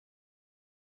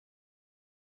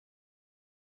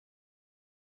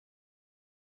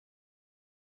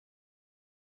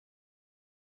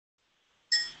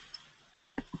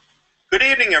Good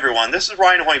evening, everyone. This is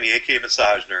Ryan Hoyme, aka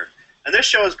Massage Nerd, and this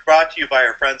show is brought to you by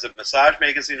our friends at Massage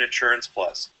Magazine Insurance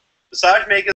Plus. Massage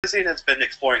Magazine has been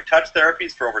exploring touch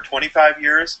therapies for over 25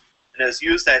 years and has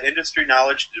used that industry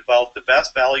knowledge to develop the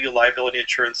best value liability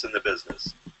insurance in the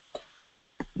business.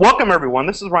 Welcome, everyone.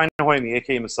 This is Ryan Hoyme,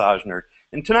 aka Massage Nerd,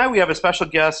 and tonight we have a special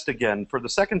guest again for the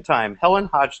second time, Helen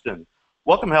Hodgson.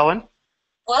 Welcome, Helen.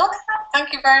 Welcome.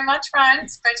 Thank you very much, Ryan.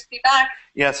 It's great to be back.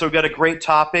 Yeah, so we've got a great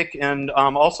topic, and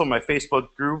also my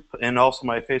Facebook group and also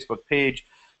my Facebook page.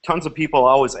 Tons of people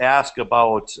always ask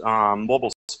about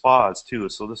mobile spas, too,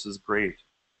 so this is great.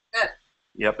 Good.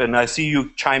 Yep, and I see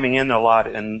you chiming in a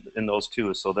lot in those,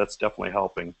 too, so that's definitely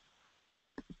helping.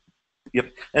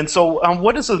 Yep, and so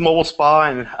what is a mobile spa,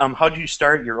 and how did you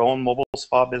start your own mobile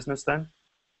spa business then?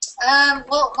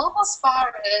 Well, mobile spa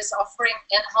is offering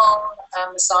in-home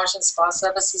massage and spa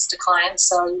services to clients,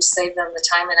 so you save them the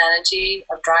time and energy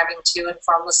of driving to and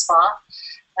from the spa.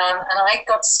 And I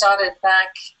got started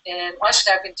back in, well,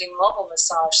 actually I've been doing mobile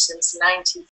massage since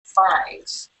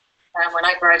 '95, when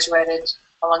I graduated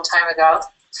a long time ago.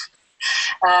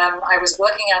 I was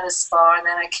working at a spa, and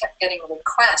then I kept getting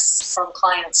requests from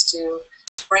clients to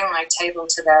bring my table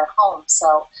to their home.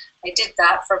 So I did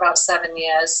that for about 7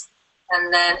 years.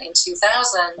 And then in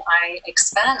 2000, I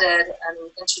expanded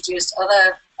and introduced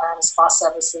other spa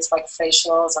services like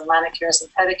facials and manicures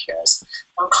and pedicures,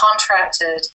 and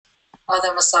contracted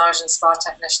other massage and spa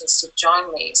technicians to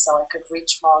join me so I could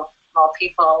reach more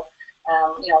people.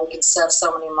 We can serve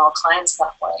so many more clients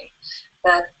that way.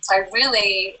 But I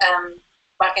really,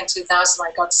 back in 2000,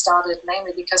 I got started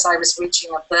mainly because I was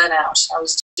reaching a burnout. I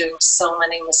was doing so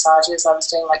many massages. I was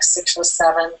doing like 6 or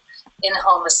 7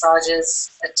 in-home massages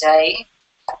a day,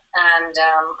 and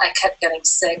I kept getting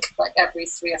sick like every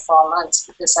 3 or 4 months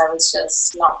because I was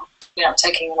just not,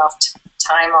 taking enough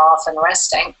time off and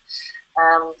resting.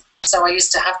 So I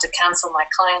used to have to cancel my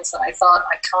clients, and I thought,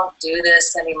 I can't do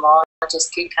this anymore. I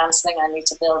just keep canceling. I need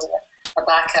to build a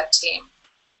backup team.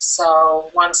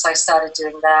 So once I started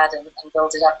doing that and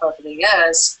build it up over the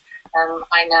years,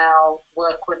 I now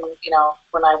work when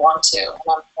I want to.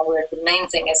 And the main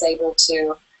thing is able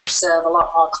to serve a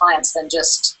lot more clients than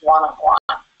just one-on-one.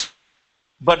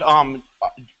 But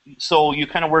so you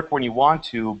kind of work when you want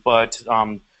to, but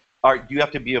do you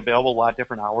have to be available a lot of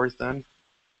different hours then?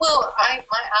 Well, my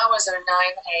hours are 9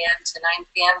 a.m. to 9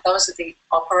 p.m. Those are the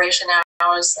operation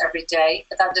hours every day,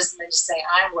 but that doesn't mean to say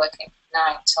I'm working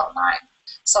 9 till 9.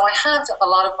 So I have a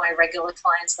lot of my regular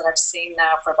clients that I've seen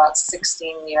now for about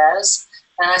 16 years,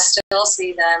 and I still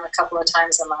see them a couple of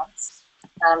times a month.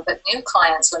 But new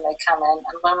clients, when they come in,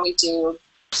 and when we do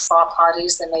spa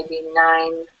parties, there may be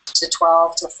 9 to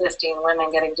 12 to 15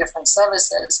 women getting different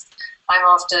services. I'm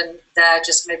often there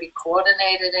just maybe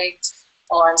coordinating,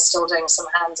 or I'm still doing some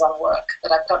hands-on work.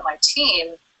 But I've got my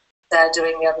team there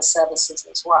doing the other services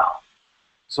as well.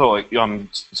 So,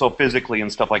 so physically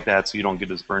and stuff like that, so you don't get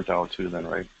as burnt out too, then,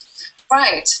 right?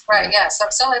 Right, yeah. So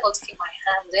I'm still able to keep my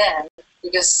hand in,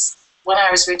 because when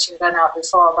I was reaching burnout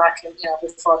before, back in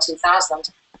before 2000,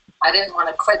 I didn't want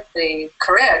to quit the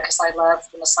career because I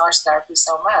loved the massage therapy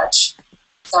so much.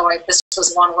 So this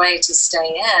was one way to stay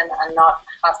in and not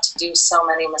have to do so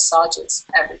many massages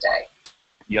every day.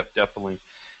 Yep, definitely.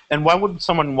 And why would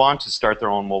someone want to start their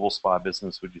own mobile spa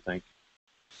business, would you think?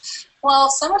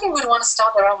 Well, somebody would want to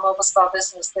start their own mobile spa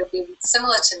business. They'd be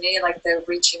similar to me, like they're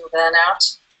reaching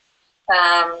burnout.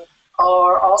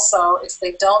 Or also, if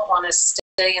they don't want to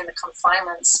stay in the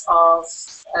confinements of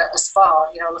a spa,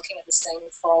 looking at the same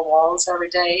 4 walls every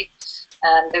day,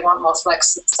 and they want more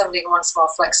somebody who wants more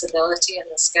flexibility in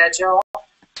the schedule,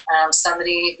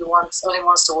 somebody who only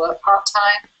wants to work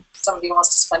part-time, somebody who wants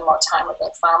to spend more time with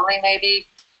their family maybe,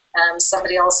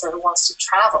 somebody also who wants to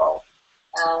travel.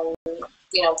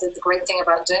 The great thing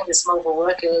about doing this mobile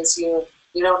work is you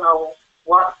don't know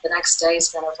what the next day is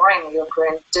going to bring. You'll go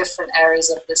in different areas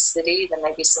of the city. There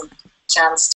may be some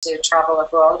chance to travel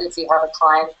abroad if you have a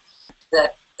client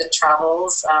that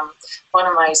travels. One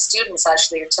of my students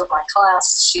actually who took my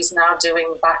class, she's now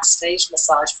doing backstage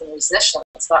massage for musicians.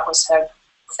 That was her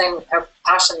thing, her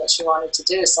passion that she wanted to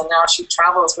do. So now she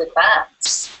travels with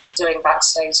bands doing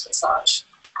backstage massage.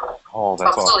 Oh,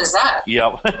 that's How cool is that?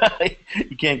 Yeah,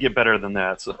 you can't get better than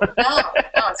that. So. No,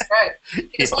 it's great.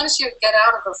 Because once you get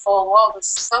out of the 4 wall, there's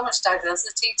so much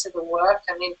diversity to the work.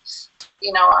 I mean,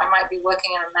 I might be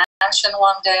working in a mansion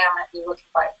one day. I might be working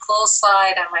by a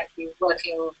poolside. I might be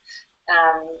working,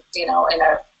 in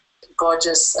another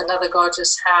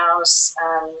gorgeous house.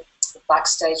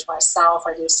 Backstage myself,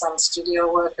 I do some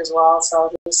studio work as well.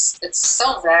 So it's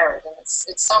so varied, and it's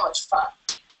so much fun.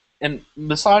 And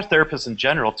massage therapists in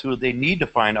general, too, they need to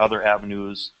find other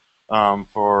avenues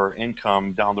for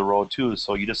income down the road too.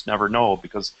 So you just never know,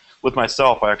 because with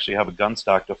myself, I actually have a gun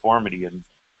stock deformity in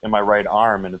my right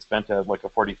arm, and it's bent at like a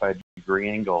 45-degree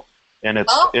angle, and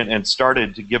it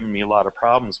started to give me a lot of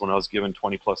problems when I was given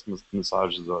 20+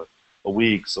 massages a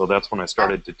week. So that's when I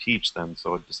started to teach them.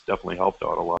 So it just definitely helped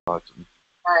out a lot.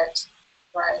 Right,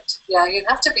 right. Yeah, you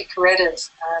have to be creative.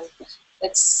 I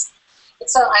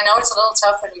know it's a little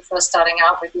tough when you're first starting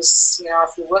out, because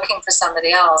if you're working for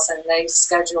somebody else and they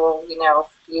schedule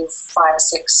you 5 or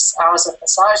 6 hours of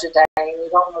massage a day, and you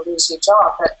don't want to lose your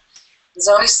job, but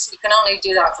you can only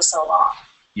do that for so long.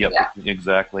 Yep, yeah.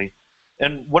 Exactly.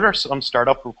 And what are some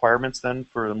startup requirements then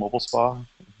for the mobile spa?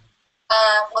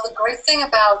 Well, the great thing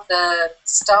about the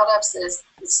startups is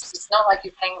it's not like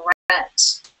you're paying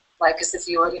rent, like as if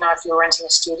you were renting a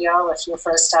studio if you're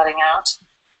first starting out.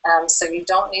 So you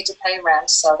don't need to pay rent.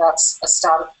 So that's a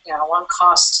startup, one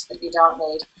cost that you don't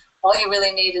need. All you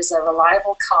really need is a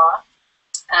reliable car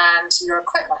and your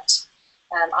equipment.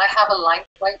 I have a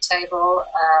lightweight table,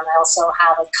 and I also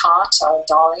have a cart or a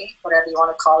dolly, whatever you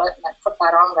want to call it, and I put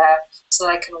that on there so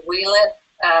that I can wheel it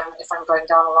if I'm going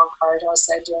down a long corridor,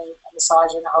 say doing a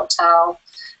massage in a hotel,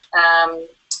 and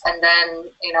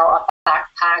then a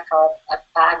backpack or a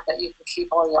bag that you can keep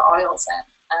all your oils in,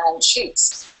 and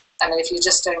sheets. I mean, if you're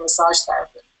just doing massage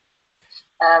therapy.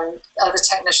 Other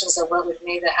technicians that work with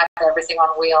me, they have everything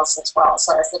on wheels as well.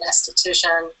 So if an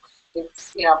esthetician,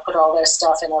 put all their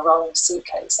stuff in a rolling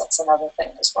suitcase. That's another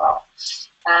thing as well.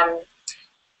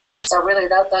 So really,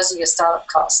 those are your startup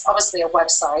costs. Obviously, a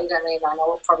website. I mean, I know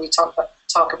we'll probably talk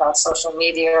about social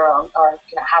media or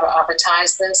how to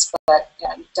advertise this, but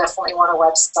you definitely want a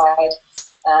website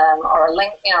or a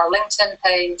LinkedIn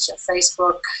page, a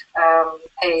Facebook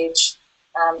page,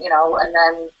 and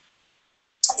then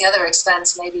the other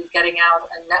expense maybe getting out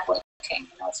and networking.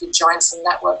 If you join some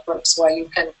network groups where you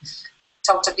can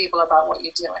talk to people about what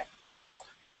you're doing.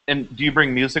 And do you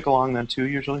bring music along then too,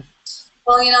 usually?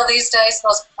 Well, these days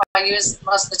most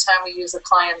of the time we use a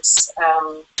client's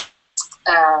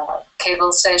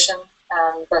cable station,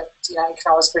 but you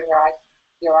can always bring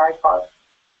your iPod.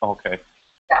 Okay.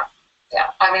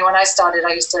 Yeah. I mean, when I started,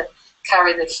 I used to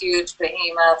carry the huge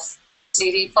behemoth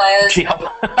CD players,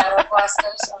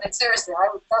 blasters. I mean, seriously,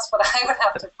 that's what I would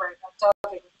have to bring. I'm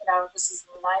talking, this is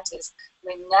in the 90s. I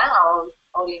mean, now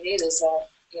all you need is an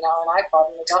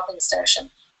iPod and a docking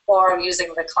station, or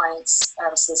using the client's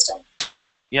system.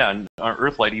 Yeah, and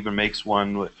Earthlight even makes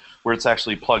one where it's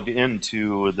actually plugged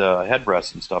into the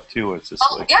headrest and stuff too. It's just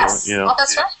yes,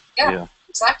 that's right. Yeah,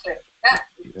 exactly. Yeah,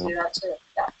 you can do that too.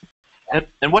 Yeah.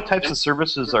 And what types of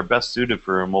services are best suited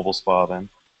for a mobile spa then?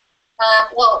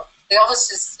 Well, the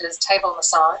obvious is table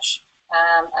massage,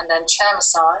 and then chair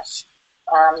massage.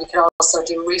 You could also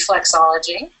do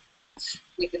reflexology.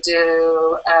 You could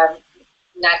do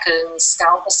neck and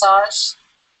scalp massage.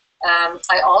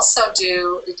 I also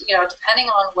do, depending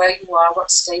on where you are, what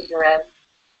state you're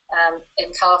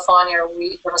in California,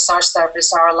 the massage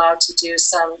therapists are allowed to do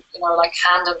some, like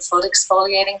hand and foot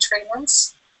exfoliating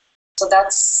treatments. So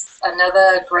that's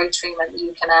another great treatment that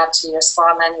you can add to your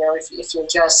spa menu if you're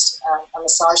just a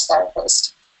massage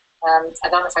therapist. I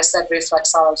don't know if I said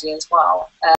reflexology as well.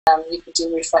 You could do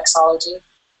reflexology.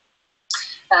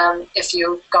 If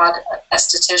you've got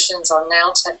estheticians or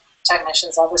nail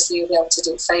technicians, obviously you'll be able to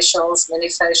do facials, mini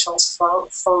facials,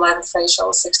 full-length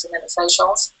facials, 60-minute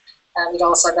facials. You'd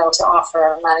also be able to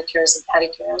offer manicures and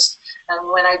pedicures. And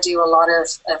when I do a lot of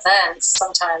events,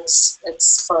 sometimes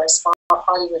it's for a spa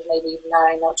party with maybe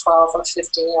 9 or 12 or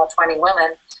 15 or 20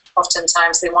 women.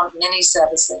 Oftentimes they want mini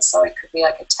services, so it could be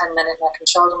like a 10-minute neck and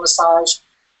shoulder massage,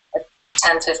 a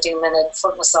 10-15-minute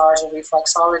foot massage and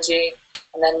reflexology,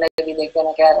 and then maybe they're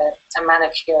going to get a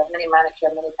manicure, mini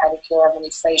pedicure, mini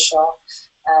facial.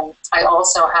 I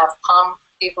also have palm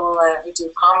people who do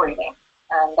palm reading,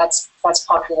 and that's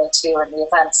popular too in the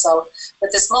event. So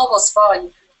with this mobile spa, you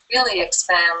can really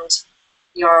expand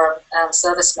your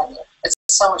service menu. It's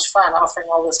so much fun offering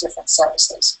all those different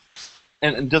services.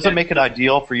 And does it make it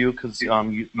ideal for you because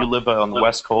you live on the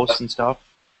West Coast and stuff,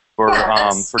 for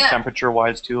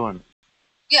temperature-wise too? And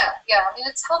yeah. I mean,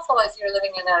 it's helpful if you're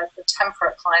living in a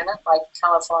temperate climate like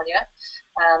California.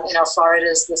 Florida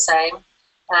is the same.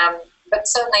 But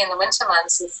certainly in the winter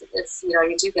months, if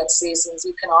you do get seasons,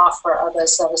 you can offer other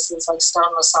services like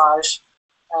stone massage.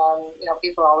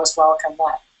 People always welcome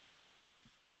that.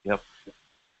 Yep.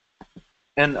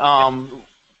 And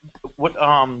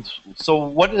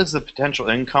what is the potential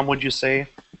income, would you say,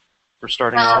 for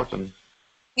starting out?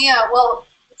 Yeah, well,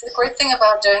 the great thing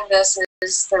about doing this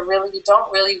you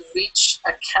don't really reach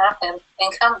a cap in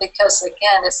income because,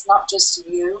 again, it's not just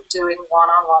you doing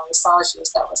one-on-one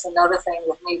massages. That was another thing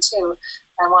with me too.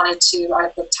 I wanted to,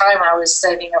 at the time I was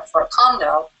saving up for a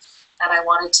condo, and I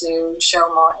wanted to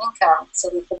show more income. So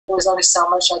there was only so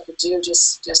much I could do,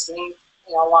 just me,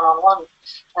 one-on-one.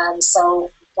 And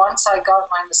so once I got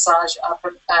my massage up,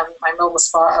 my mobile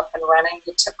spa up and running,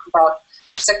 it took about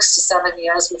 6 to 7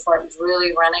 years before it was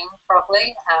really running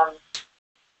properly.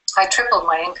 I tripled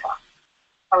my income.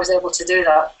 I was able to do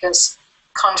that because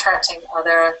contracting the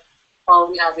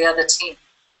other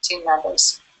team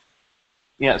members.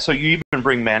 Yeah, so you even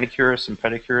bring manicurists and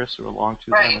pedicurists along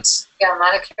too? Right. Yeah,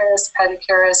 manicurists,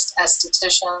 pedicurists,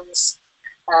 estheticians,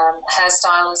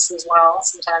 hairstylists as well.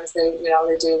 Sometimes they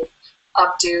do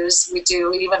updos. We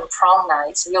do even prom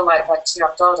nights. You'll like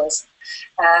your daughters.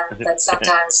 That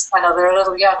sometimes, I know they're a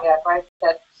little young yet, right?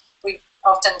 But we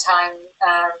oftentimes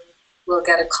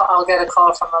I'll get a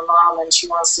call from a mom, and she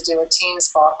wants to do a teen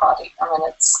spa party. I mean,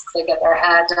 they get their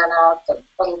hair done up, and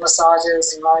little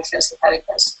massages and manicures and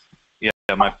pedicures.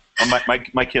 Yeah,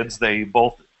 my kids,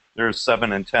 they're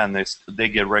 7 and 10. They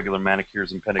get regular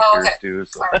manicures and pedicures too.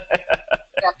 So. Right.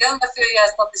 Yeah, give them a few years,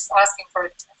 they'll be asking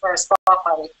for a spa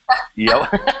party. Yep.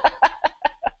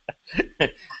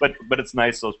 but it's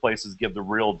nice those places give the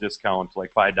real discount,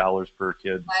 like $5 per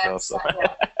kid. And stuff. So.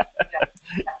 Yeah.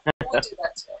 We do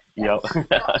that too. Yeah.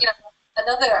 Yep.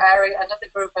 Another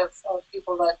group of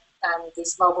people that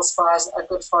these mobile spas are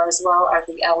good for as well are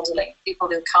the elderly, people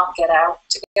who can't get out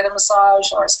to get a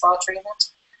massage or a spa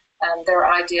treatment, and they're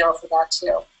ideal for that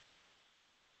too.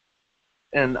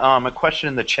 And a question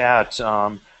in the chat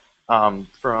from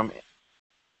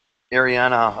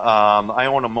Ariana. I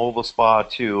own a mobile spa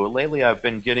too. Lately I've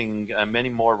been getting many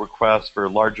more requests for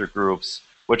larger groups,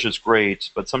 which is great,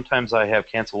 but sometimes I have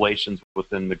cancellations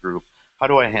within the group. How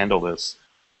do I handle this?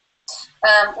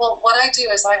 Well, what I do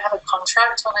is I have a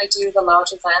contract when I do the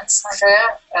large events,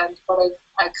 Andrea, and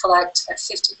I collect a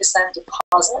 50%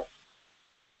 deposit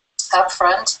up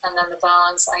front, and then the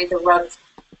balance I either run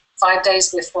 5 days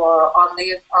before on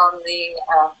the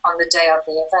day of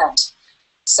the event.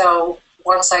 So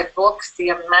once I book the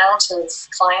amount of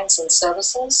clients and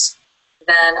services,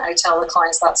 then I tell the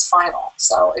clients that's final.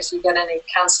 So if you get any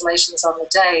cancellations on the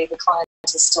day, the client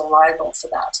is still liable for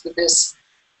that because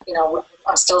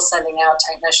I'm still sending out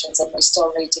technicians and we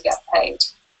still need to get paid.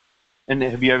 And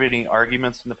have you had any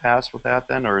arguments in the past with that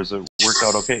then, or has it worked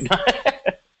out okay?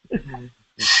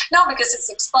 No, because it's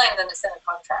explained and it's in a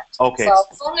contract. Okay. So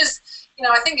as long as,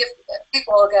 I think if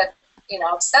people will get,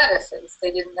 upset if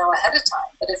they didn't know ahead of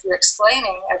time. But if you're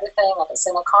explaining everything and it's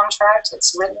in a contract,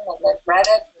 it's written and they've read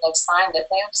it and they've signed it,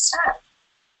 they understand.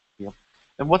 Yeah.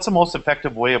 And what's the most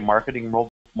effective way of marketing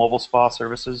mobile spa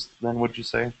services then, would you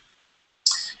say?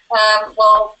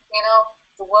 Well,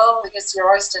 the world is your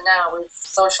oyster now with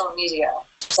social media.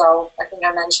 So I think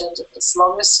I mentioned, as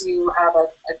long as you have a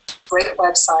great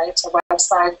website, a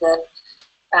website that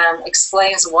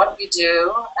explains what you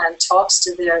do and talks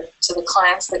to the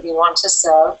clients that you want to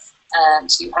serve, and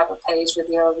you have a page with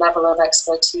your level of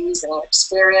expertise and your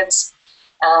experience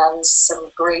and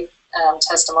some great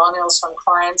testimonials from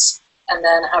clients, and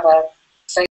then have a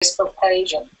Facebook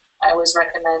page, and I always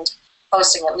recommend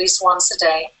posting at least once a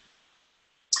day,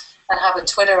 and have a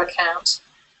Twitter account,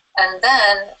 and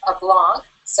then a blog.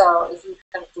 So if you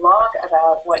can blog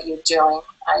about what you're doing,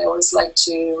 I always like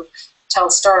to tell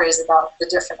stories about the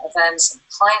different events and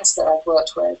clients that I've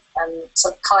worked with, and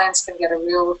so clients can get a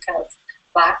real kind of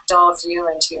backdoor view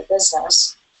into your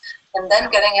business. And then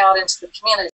getting out into the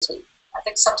community. I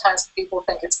think sometimes people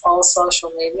think it's all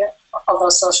social media, although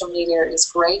social media is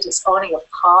great, it's only a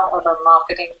part of a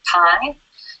marketing pie.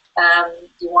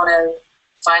 You want to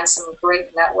find some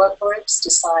great network groups,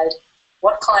 decide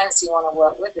what clients you want to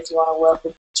work with, if you want to work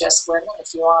with just women,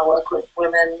 if you want to work with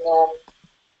women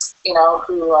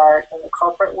who are in the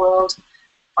corporate world,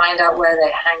 find out where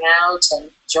they hang out and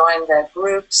join their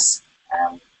groups,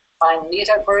 find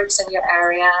meetup groups in your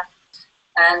area,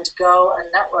 and go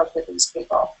and network with these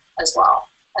people as well.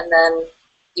 And then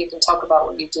you can talk about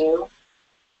what you do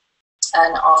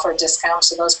and offer discounts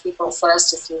to those people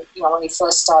first if when you're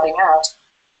first starting out,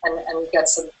 and get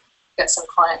some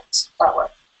clients that way.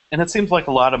 And it seems like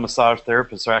a lot of massage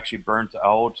therapists are actually burnt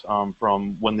out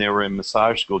from when they were in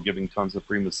massage school giving tons of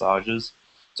free massages.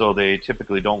 So they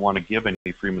typically don't want to give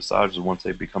any free massages once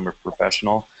they become a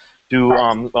professional. Do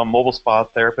mobile spa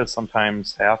therapists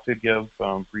sometimes have to give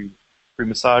free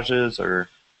massages, or?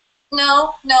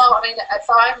 No. I mean,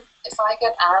 if I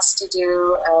get asked to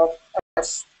do an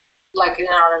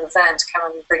event,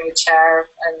 come and bring a chair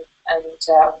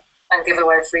and give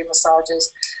away free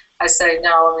massages, I say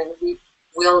no. I mean,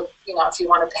 we'll, if you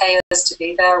want to pay us to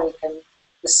be there,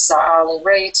 this is our hourly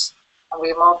rate, and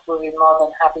we'll be more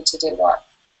than happy to do that.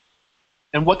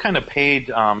 And what kind of paid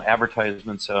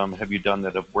advertisements have you done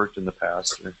that have worked in the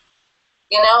past? Or?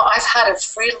 I've had a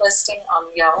free listing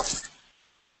on Yelp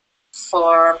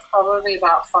for probably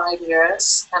about 5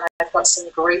 years, and I've got some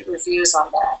great reviews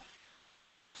on there.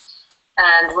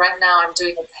 And right now I'm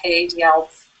doing a paid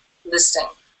Yelp listing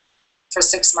for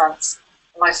 6 months.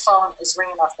 My phone is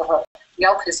ringing off the hook.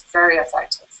 Yelp is very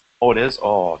effective. Oh, it is?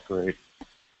 Oh, great.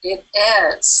 It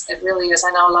is. It really is.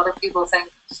 I know a lot of people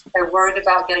think they're worried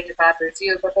about getting a bad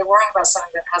review, but they're worrying about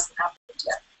something that hasn't happened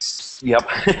yet. Yep.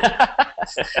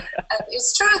 And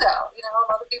it's true, though.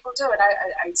 A lot of people do it.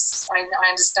 I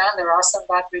understand there are some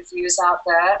bad reviews out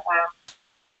there,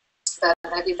 that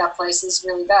maybe that place is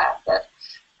really bad. But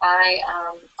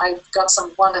I've got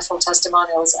some wonderful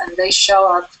testimonials, and they show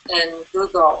up in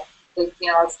Google.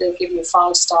 If they give you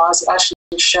 5 stars, it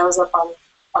actually shows up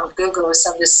on Google if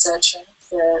somebody's searching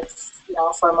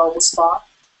for a mobile spa.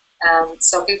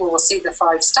 So people will see the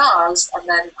 5 stars and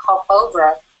then hop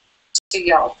over to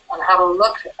Yelp and have a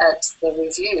look at the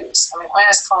reviews. I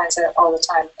ask clients all the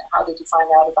time, how did you find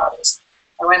out about us?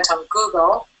 I went on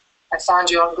Google, I found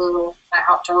you on Google, I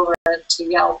hopped over to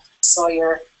Yelp, saw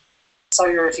your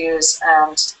reviews,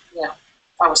 and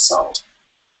I was sold.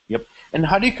 Yep. And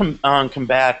how do you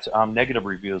combat negative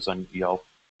reviews on Yelp?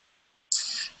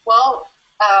 Well,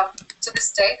 to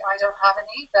this date, I don't have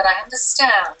any, but I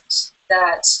understand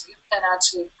that you can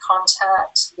actually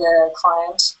contact the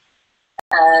client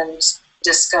and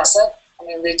discuss it.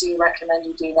 They do recommend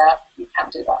you do that. You can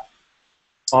do that.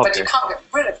 Okay. But you can't get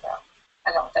rid of them,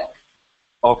 I don't think.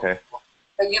 Okay.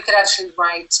 But you could actually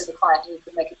write to the client. You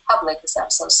could make it public and say, I'm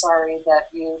so sorry that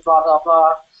you blah, blah,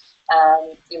 blah.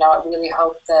 I really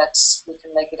hope that we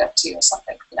can make it up to you or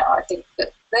something. I think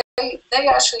that they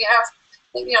actually have,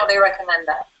 they recommend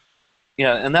that.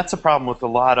 Yeah, and that's a problem with a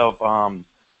lot of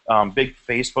big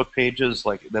Facebook pages,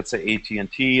 like that's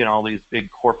AT&T and all these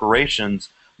big corporations.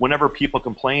 Whenever people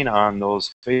complain on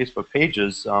those Facebook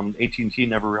pages, AT&T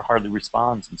never hardly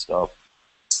responds and stuff.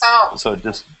 Oh. So it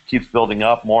just keeps building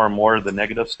up more and more of the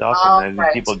negative stuff, and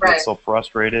then people get so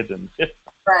frustrated. And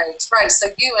right. So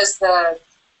you, as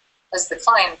the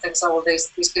client, thinks, oh, well,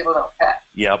 these people don't care.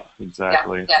 Yep,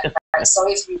 exactly. Yeah, right. So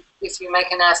if you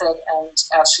make an effort and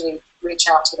actually reach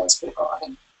out to those people,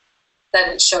 then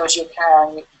it shows you care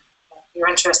and you're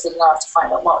interested enough to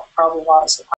find out what the problem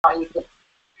was and how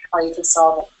you could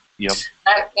solve it. Yep.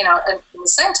 And in the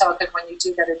same token, when you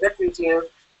do get a good review,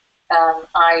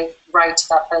 I write to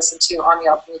that person too on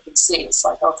Yelp, and you can see it's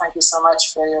like, oh, thank you so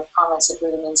much for your comments. It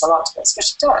really means a lot to us,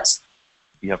 which it does.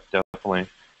 Yep, definitely.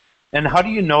 And how do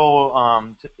you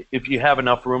know if you have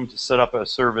enough room to set up a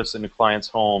service in a client's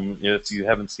home if you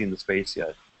haven't seen the space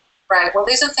yet? Right. Well,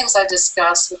 these are things I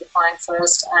discuss with the client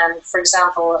first. And for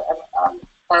example,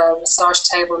 a massage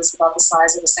table is about the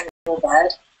size of a single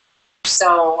bed.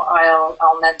 So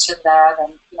I'll mention that,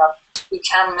 and we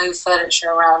can move furniture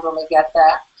around when we get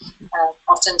there.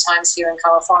 Oftentimes here in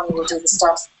California, we do the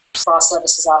stuff spa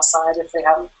services outside if they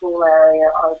have a pool area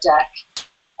or a deck.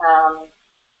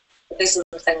 But these are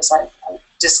the things I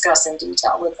discuss in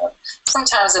detail with them.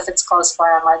 Sometimes if it's close by,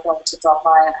 I might be able to drop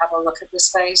by and have a look at the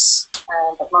space.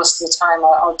 But most of the time,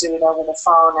 I'll do it over the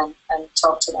phone and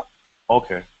talk to them.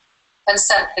 Okay. And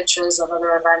send pictures of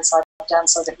other events I've done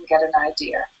so they can get an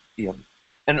idea. Yeah.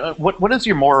 And what is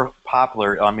your more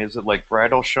popular? Is it like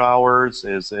bridal showers?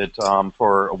 Is it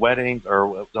for a wedding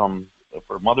or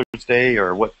for Mother's Day,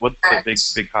 or what's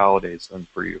the big holidays then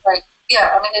for you? Right.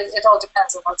 Yeah. It all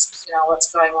depends on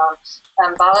what's going on.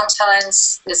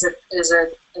 Valentine's is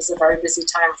a very busy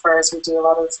time for us. We do a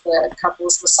lot of the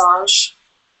couples massage,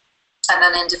 and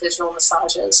then individual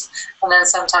massages, and then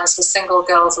sometimes the single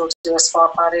girls will do a spa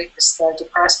party because they're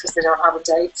depressed because they don't have a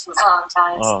date for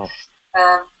Valentine's. Oh.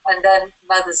 And then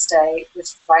Mother's Day,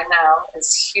 which right now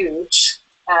is huge.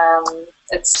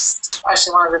 It's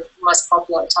actually one of the most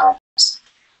popular times.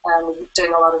 We're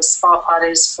doing a lot of spa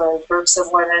parties for groups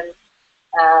of women,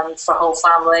 for whole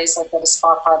families. I've got a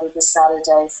spa party this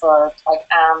Saturday for like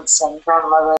aunts and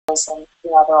grandmothers, and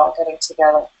they're all getting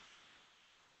together.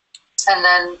 And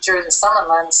then during the summer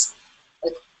months,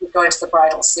 we go into the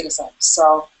bridal season.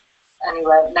 So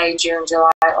anyway, May, June,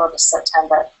 July, August,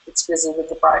 September, it's busy with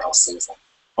the bridal season.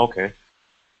 Okay.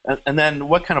 And then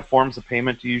what kind of forms of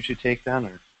payment do you usually take then?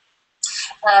 Or?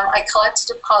 I collect a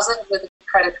deposit with a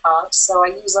credit card, so I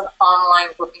use an online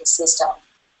booking system.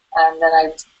 And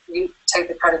then you take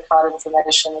the credit card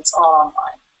information, it's all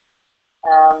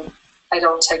online. I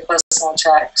don't take personal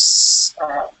checks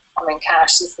I mean,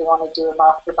 cash if they want to do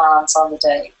the balance on the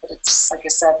day. But it's, like I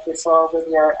said before, with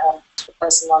your the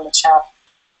person on the chat,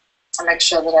 to make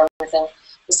sure that everything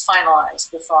is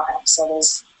finalized beforehand. So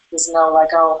there's no like,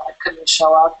 oh, I couldn't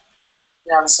show up.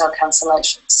 You know, there's no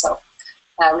cancellation. So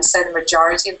I would say the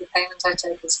majority of the payment I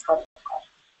take is credit card.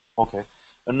 Okay.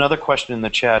 Another question in the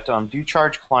chat. Do you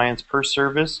charge clients per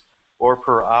service or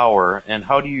per hour? And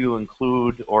how do you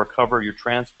include or cover your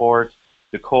transport,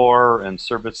 decor, and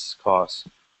service costs?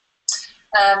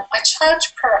 I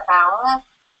charge per hour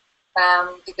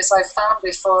because I found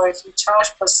before if you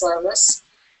charge per service,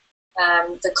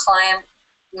 the client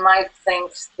might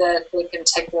think that they can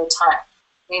take their time.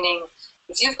 Meaning,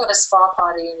 if you've got a spa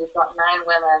party and you've got 9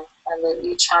 women and they're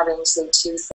each having, say,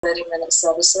 2 30-minute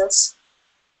services,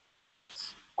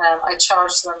 I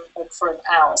charge them like for an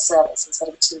hour service instead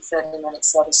of 2 30-minute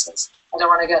services. I don't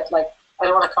want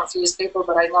to confuse people,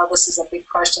 but I know this is a big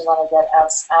question that I get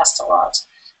asked a lot.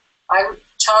 I would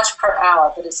charge per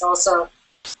hour, but it's also,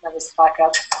 let me back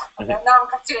up. Now I'm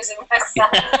confusing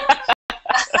myself.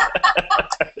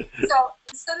 So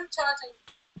instead of charging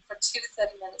for 2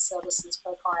 30-minute services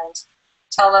per client,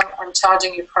 tell them I'm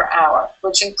charging you per hour,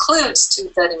 which includes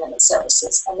 2 30-minute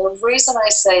services. And the reason I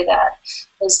say that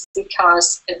is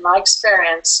because, in my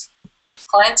experience,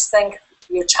 clients think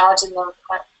you're charging them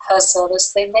per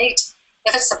service. They may,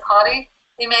 if it's a party,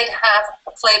 they may have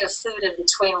a plate of food in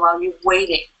between while you're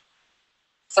waiting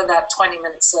for that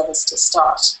 20-minute service to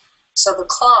start. So the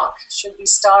clock should be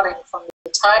starting from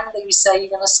the time that you say you're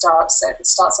going to start. Say if it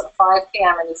starts at 5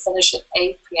 p.m. and you finish at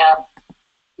 8 p.m.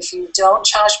 If you don't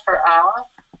charge per hour,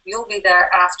 you'll be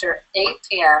there after 8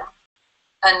 p.m.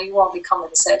 and you won't be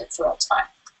compensated for that time.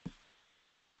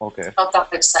 Okay. Hope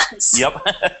that makes sense. Yep,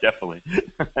 definitely. And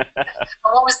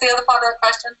what was the other part of that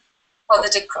question? Oh,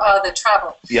 the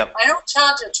travel. Yep. I don't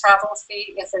charge a travel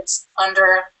fee if it's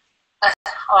under a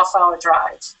half-hour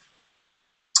drive.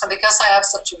 And because I have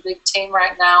such a big team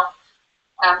right now,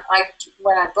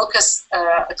 when I book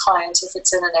a client, if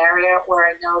it's in an area where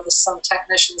I know that some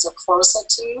technicians are closer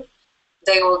to,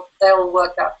 they will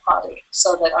work that party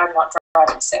so that I'm not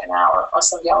driving, say, an hour, or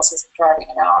somebody else isn't driving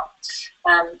an hour.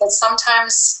 But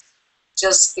sometimes,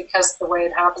 just because the way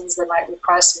it happens, they might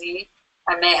request me.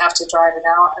 I may have to drive an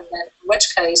hour, and then in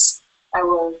which case I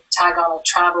will tag on a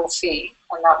travel fee,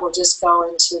 and that will just go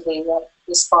into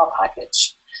the spa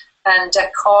package. And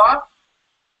decor,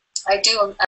 I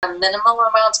do a minimal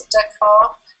amount of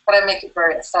decor, but I make it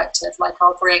very effective. Like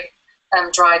I'll bring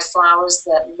dried flowers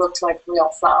that look like real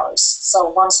flowers. So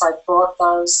once I bought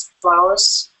those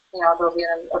flowers, they'll be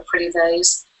in a pretty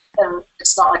vase, and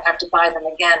it's not like I have to buy them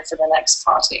again for the next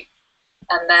party.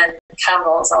 And then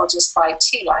candles, I'll just buy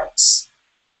tea lights.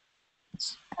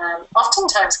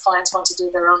 Oftentimes clients want to do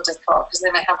their own decor because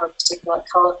they may have a particular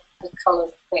color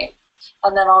theme.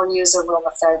 And then I'll use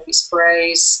aromatherapy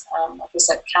sprays, like I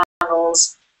said,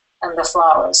 candles, and the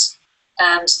flowers.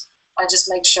 And I just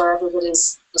make sure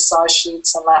everybody's massage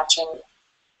sheets are matching.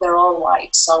 They're all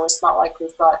white, so it's not like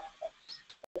we've got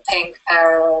a pink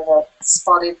pair and a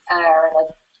spotted pair and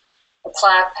a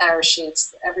plaid pair of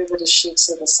sheets. Everybody's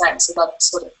sheets are the same, so that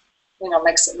sort of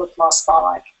makes it look more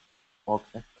spa-like.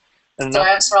 Okay. Did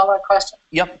I answer all that question?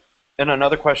 Yep. And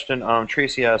another question,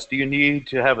 Tracy asked, do you need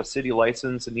to have a city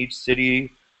license in each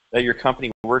city that your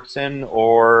company works in,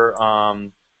 or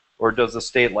does the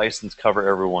state license cover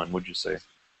everyone, would you say?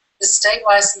 The state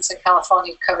license in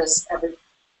California covers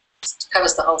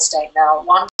the whole state. Now,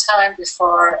 one time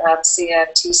before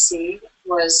CNTC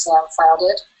was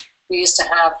founded, we used to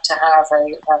have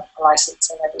a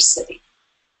license in every city.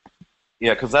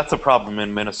 Yeah, because that's a problem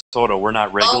in Minnesota. We're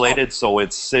not regulated, so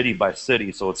it's city by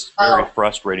city, so it's very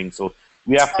frustrating. So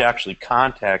we have to actually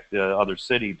contact the other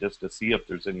city just to see if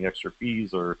there's any extra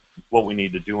fees or what we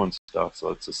need to do and stuff. So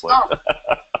it's just like...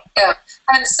 Yeah,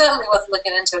 and it's certainly worth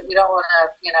looking into it. You don't want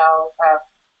to,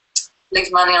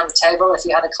 leave money on the table if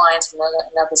you had a client in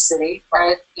another city,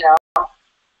 right?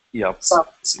 Yeah. So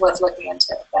it's worth looking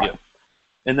into it. Yeah.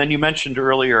 And then you mentioned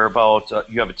earlier about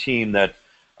you have a team that...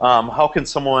 how can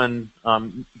someone?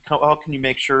 How can you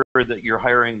make sure that you're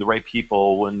hiring the right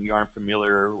people when you aren't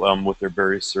familiar with their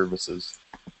various services?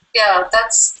 Yeah,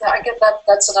 that's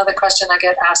another question I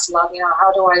get asked a lot.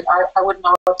 How do I wouldn't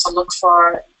know what to look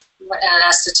for an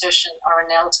esthetician or a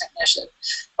nail technician.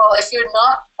 Well, if you're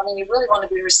not, you really want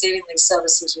to be receiving these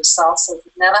services yourself. So if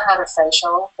you've never had a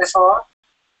facial before,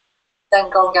 then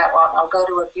go and get one. I'll go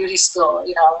to a beauty school,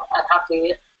 and have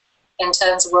the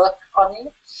interns work on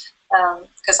you.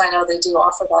 Because I know they do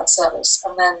offer that service.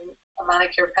 And then a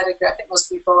manicure pedicure. I think most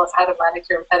people have had a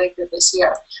manicure and pedicure this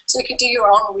year. So you can do your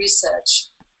own research.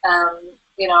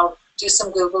 do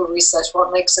some Google research.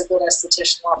 What makes a good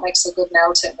esthetician? What makes a good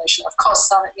nail technician? Of course,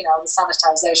 the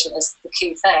sanitization is the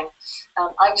key thing.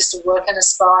 I used to work in a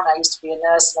spa, and I used to be a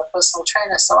nurse and a personal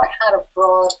trainer, so I had a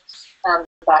broad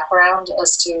background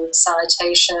as to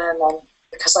sanitation, and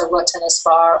because I worked in a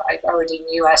spa, I already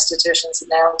knew estheticians and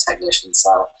nail technicians,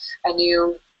 so I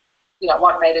knew,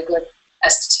 what made a good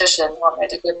esthetician, what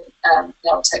made a good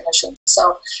nail technician.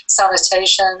 So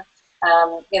sanitation,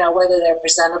 whether they're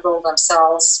presentable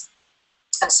themselves.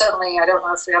 And certainly, I don't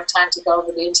know if we have time to go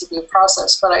over the interview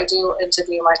process, but I do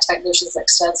interview my technicians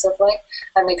extensively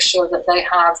and make sure that they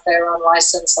have their own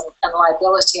license and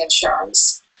liability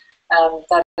insurance.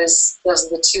 Those are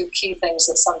the two key things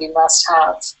that somebody must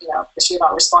have, because you're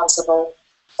not responsible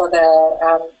for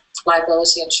their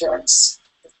liability insurance.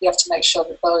 You have to make sure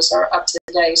that those are up to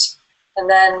date. And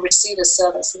then receive a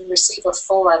service, and receive a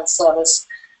full-end service.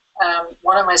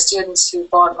 One of my students who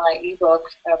bought my ebook,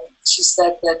 she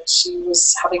said that she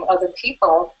was having other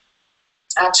people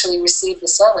actually receive the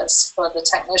service for the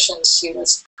technicians she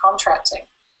was contracting.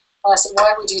 And I said,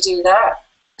 why would you do that?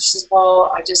 She said,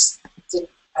 well, I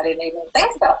didn't even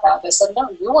think about that. I said, no,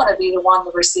 you want to be the one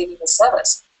receiving the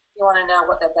service. You want to know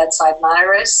what their bedside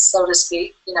manner is, so to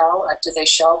speak. Do they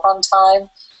show up on time?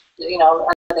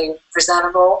 Are they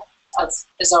presentable?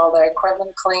 Is all their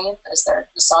equipment clean? Is their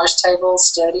massage table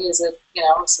sturdy? Is it,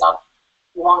 it's not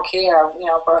wonky or,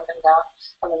 broken down?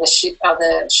 Are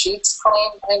the sheets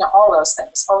clean? All those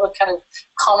things. All the kind of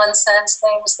common sense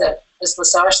things that as a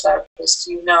massage therapist,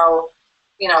 with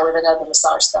another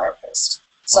massage therapist.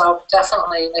 So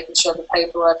definitely making sure the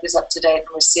paperwork is up to date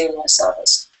and receiving a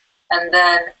service. And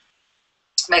then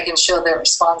making sure they're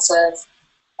responsive,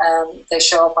 they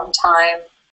show up on time,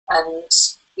 and,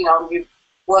 you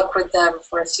work with them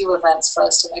for a few events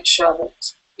first to make sure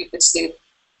that you could see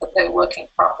that they're working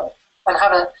properly. And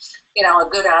have a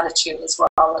good attitude as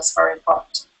well. That's very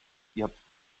important. Yep.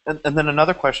 And then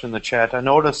another question in the chat. I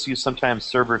notice you sometimes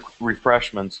serve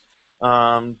refreshments.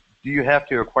 Do you have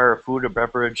to acquire a food or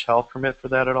beverage health permit for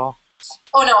that at all?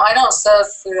 Oh, no, I don't serve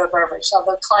food or beverage.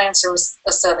 The clients are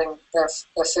serving their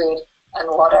food and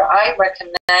water. I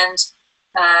recommend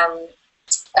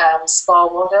spa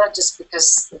water just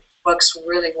because it works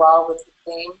really well with the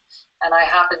theme. And I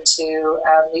happened to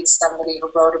meet somebody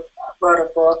who wrote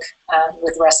a book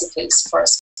with recipes for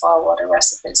spa water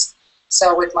recipes.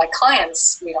 So with my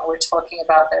clients, we're talking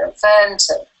about their event,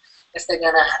 and if they're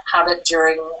going to have it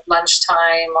during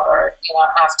lunchtime or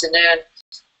afternoon,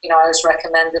 I always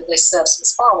recommend that they serve some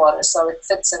spa water so it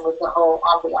fits in with the whole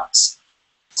ambiance.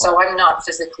 So I'm not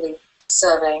physically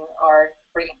serving or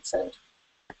bringing food.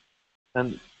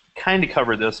 And kind of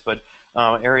covered this, but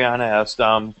Ariana asked,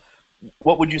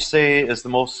 what would you say is the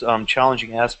most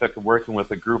challenging aspect of working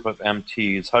with a group of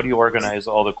MTs? How do you organize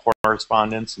all the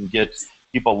correspondence and get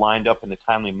people lined up in a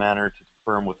timely manner to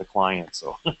confirm with the client?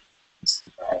 So.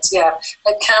 Right, yeah,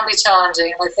 it can be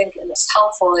challenging. I think it's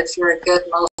helpful if you're a good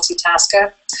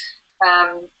multitasker.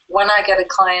 When I get a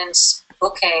client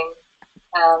booking,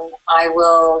 I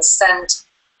will send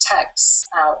texts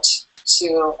out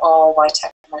to all my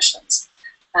technicians.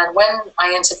 And when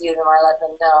I interview them, I let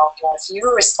them know, if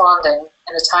you're responding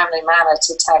in a timely manner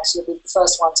to text, you'll be the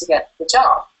first one to get the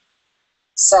job.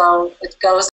 So it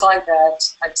goes like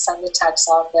that. I send the text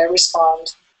out, they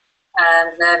respond,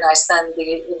 and then I send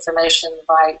the information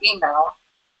by email,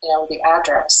 the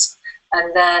address.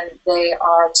 And then they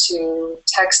are to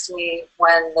text me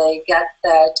when they get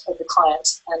that of the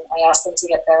client, and I ask them to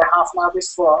get there half an hour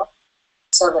before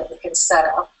so that we can set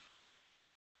up.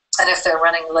 And if they're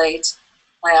running late,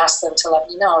 I ask them to let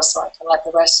me know so I can let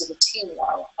the rest of the team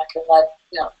know. I can let,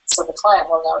 so the client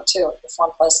will know too if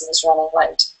one person is running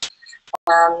late.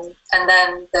 And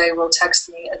then they will text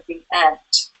me at the end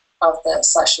of the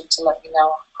session to let me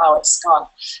know how it's gone.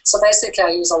 So basically I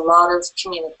use a lot of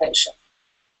communication.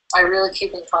 I really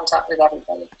keep in contact with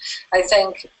everybody. I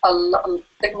think a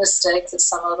big mistake that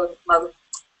some of the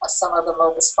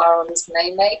mobile spa owners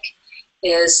may make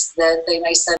is that they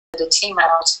may send a team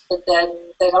out, but then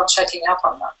they're not checking up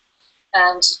on them.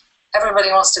 And everybody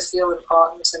wants to feel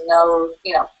important and know,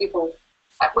 people,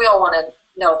 we all want to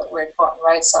know that we're important,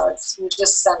 right? So if you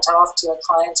just sent off to a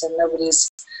client and nobody's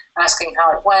asking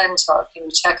how it went or can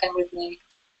you check in with me,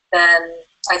 then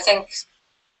I think,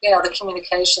 the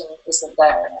communication isn't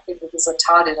there. And I think there's a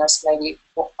tardiness maybe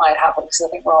what might happen because I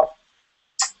think, well,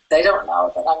 they don't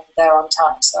know that I'm there on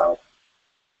time. So,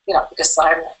 because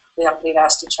they haven't been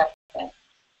asked to check in.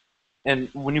 And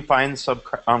when you find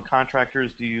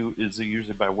subcontractors, is it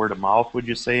usually by word of mouth, would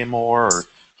you say, more? Or,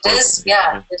 it is,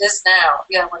 yeah, it is now.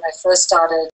 Yeah, when I first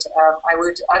started, I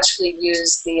would actually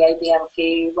use the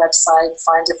ABMP website,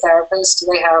 Find a Therapist.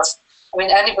 They have I mean,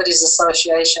 anybody's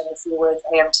association, if you're with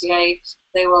AMTA,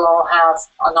 they will all have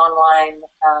an online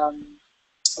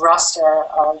roster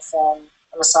of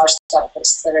massage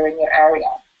therapists that are in your area.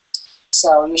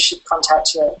 So you should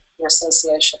contact your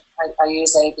association. I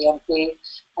use ABNP.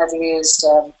 I've used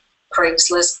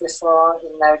Craigslist before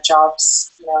in their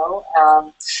jobs, you know.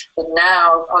 But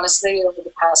now, honestly, over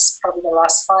the past, probably the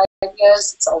last 5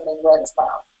 years, it's all been word of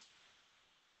mouth.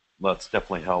 Well, that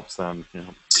definitely helps then, you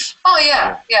know. Oh,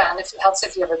 yeah, and if it helps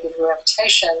if you have a good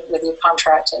reputation with your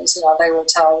contractors, you know, they will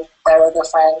tell their other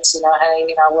friends, you know, hey,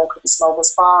 you know, I work with this mobile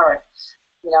spa, and,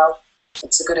 you know,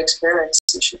 it's a good experience,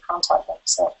 you should contact them,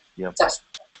 so definitely.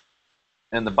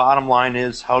 And the bottom line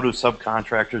is, how do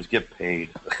subcontractors get paid?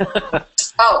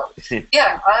 Oh,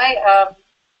 yeah,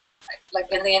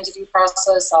 like in the interview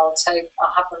process, I'll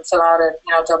have them fill out a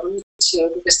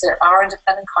W-2, because there are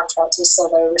independent contractors, so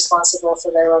they're responsible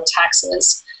for their own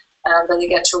taxes, but they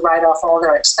get to write off all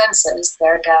their expenses,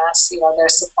 their gas, you know, their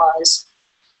supplies,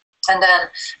 and then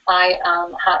I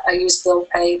use bill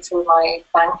pay through my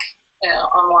bank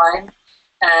online,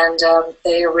 and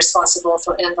they are responsible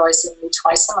for invoicing me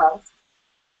twice a month,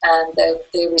 and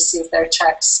they receive their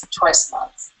checks twice a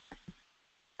month.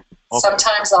 Okay.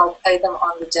 Sometimes I'll pay them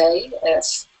on the day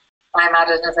if I'm at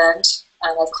an event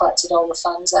and I've collected all the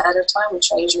funds ahead of time,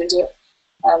 which I usually do.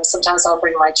 Sometimes I'll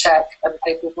bring my check and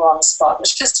pay people on the spot, which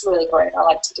is just really great. I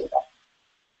like to do that.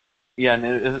 Yeah,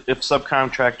 and if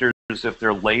subcontractors, if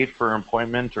they're late for an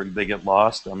appointment or they get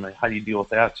lost, how do you deal with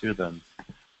that too then?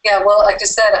 Yeah, well, like I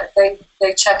said,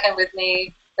 they check in with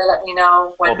me. They let me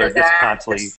know when they're there. Just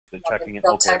constantly checking in.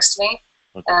 They'll text me,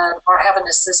 or have an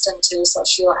assistant too, so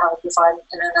she'll help if I'm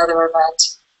in another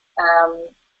event.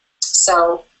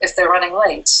 So if they're running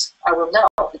late, I will know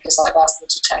because I've asked them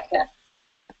to check in.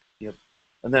 Yep.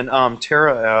 And then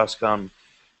Tara asked,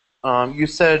 you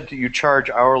said you charge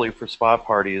hourly for spa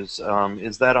parties.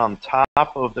 Is that on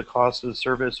top of the cost of the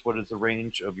service? What is the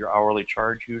range of your hourly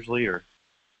charge usually, or?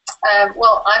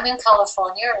 Well, I'm in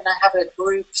California, and I have a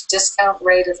group discount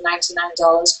rate of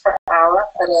 $99 per hour.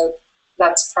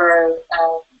 That's per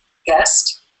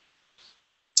guest.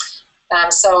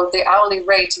 So the hourly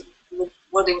rate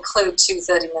would include 2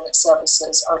 30-minute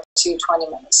services or 2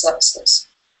 20-minute services.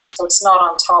 So it's not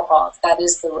on top of. That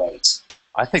is the rate.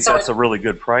 I think that's a really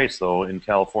good price, though, in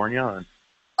California.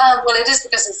 Well, it is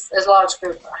because it's a large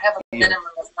group. I have a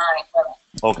minimum of 9 women.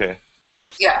 Okay.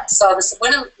 Yeah, so there's a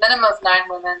minimum of 9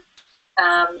 women,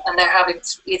 and they're having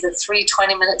either 3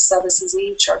 20-minute services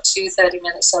each or 2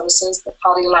 30-minute services. The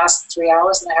party lasts 3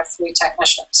 hours, and they have 3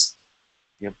 technicians.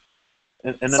 Yep.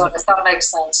 So if that makes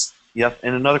sense. Yep.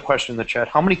 And another question in the chat: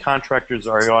 how many contractors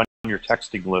are you on your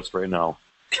texting list right now?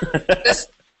 50.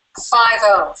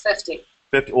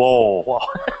 50. Whoa! Wow.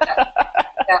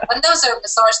 Yeah, and those are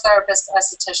massage therapists,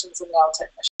 estheticians, and nail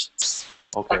technicians.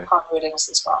 Okay. And palm readings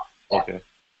as well. Yeah. Okay.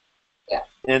 Yeah.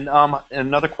 And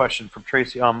another question from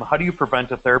Tracy: how do you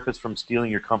prevent a therapist from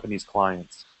stealing your company's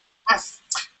clients? That's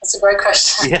a great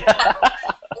question. Yeah.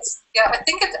 I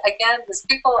think there's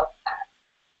people.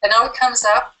 I know it comes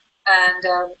up,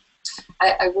 and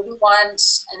I wouldn't want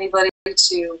anybody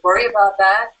to worry about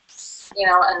that,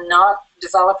 and not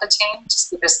develop a team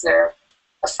just because they're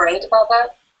afraid about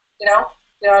that, you know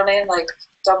what I mean? Like,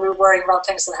 don't be worrying about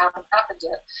things that haven't happened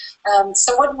yet.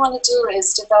 So what you want to do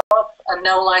is develop a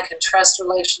know, like, and trust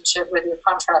relationship with your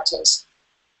contractors.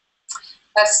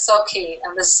 That's so key,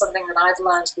 and this is something that I've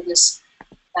learned because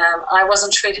I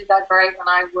wasn't treated that great when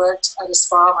I worked at a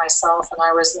spa myself, and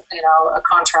I was, a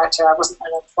contractor. I wasn't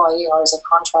an employee, I was a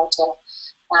contractor.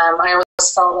 I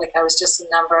always felt like I was just a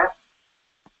number,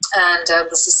 and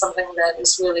this is something that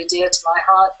is really dear to my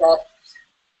heart, that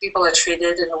people are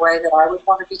treated in a way that I would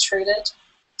want to be treated.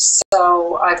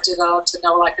 So I've developed a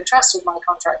know, like, and trust with my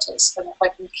contractors, and if I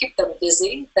can keep them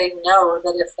busy, they know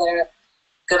that if they're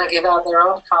going to give out their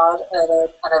own card at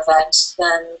an event,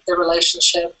 then the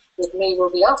relationship with me will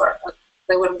be over.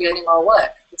 There wouldn't be any more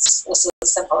work. It's as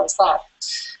simple as that.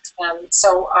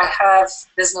 So I have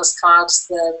business cards.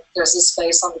 There's a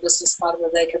space on the business card where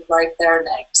they can write their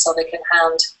name, so they can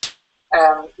hand,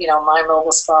 my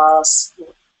mobile spa's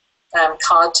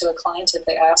card to a client if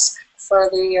they ask for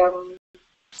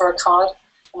a card,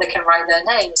 and they can write their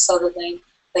name so that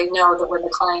they know that when the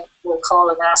client will call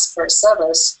and ask for a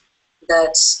service,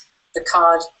 that the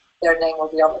card, their name will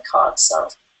be on the card. So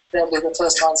they'll be the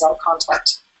first ones I'll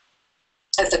contact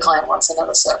if the client wants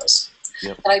another service.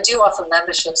 Yep. And I do offer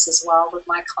memberships as well with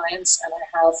my clients, and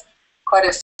I have quite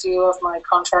a few of my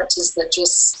contractors that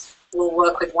just will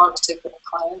work with one particular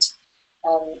client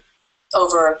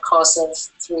over a course of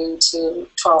 3 to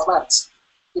 12 months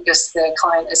because the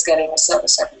client is getting a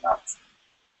service every month.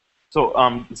 So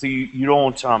you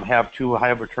don't have too high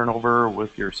of a turnover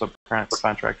with your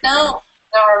subcontractors? No,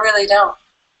 no, I really don't.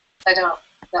 I don't.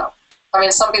 No. I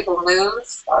mean, some people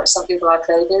move, or some people have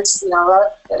babies,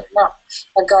 but no.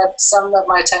 I've got some of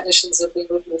my technicians have been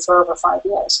with me for over 5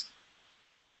 years.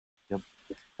 Yep.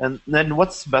 And then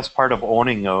what's the best part of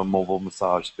owning a mobile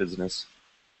massage business?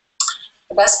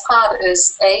 The best part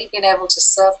is A, being able to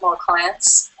serve more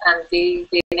clients, and B,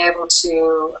 being able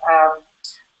to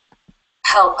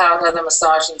help out other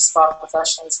massage and spa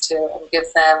professionals too, and give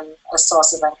them a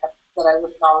source of income that I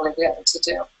wouldn't normally be able to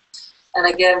do. And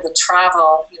again, the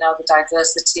travel, the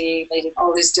diversity, meeting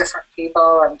all these different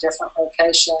people and different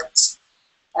locations,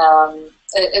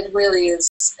 it really is,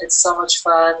 it's so much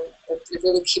fun. It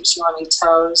really keeps you on your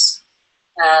toes.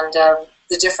 And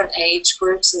the different age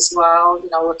groups as well,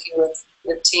 working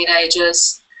with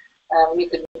teenagers, you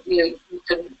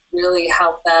can really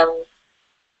help them,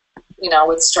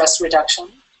 with stress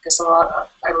reduction. Because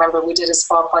I remember we did a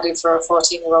spa party for a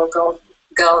 14-year-old girl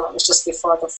that was just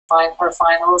before her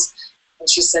finals, and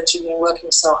she said she'd been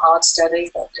working so hard studying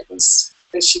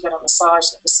that she got a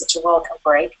massage. It was such a welcome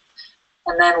break.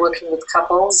 And then working with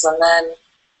couples, and then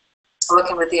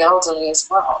working with the elderly as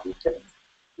well. You can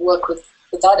work with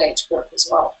that age group as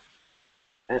well.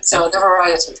 So the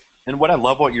variety. And what I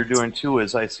love what you're doing too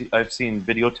is I've seen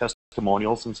video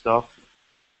testimonials and stuff.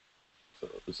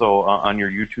 So on your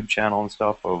YouTube channel and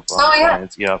stuff of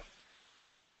clients, yeah.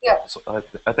 Yeah. So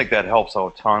I think that helps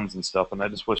out tons and stuff, and I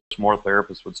just wish more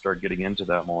therapists would start getting into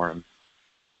that more. And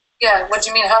yeah, what do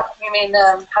you mean? You mean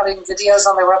having videos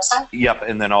on their website? Yep,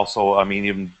 and then also, I mean,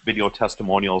 even video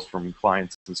testimonials from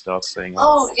clients and stuff saying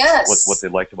yes, what they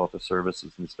liked about the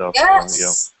services and stuff. Yes.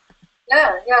 So,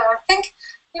 yeah.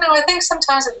 I think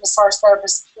sometimes as massage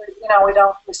therapists,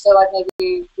 we feel like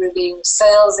maybe we're being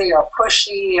salesy or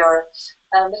pushy, or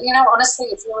honestly,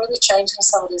 if you're really changing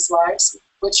somebody's lives,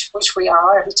 which we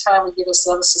are, every time we give a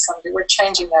service to somebody, we're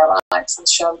changing their lives in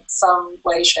some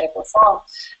way, shape, or form.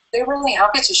 They're really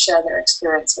happy to share their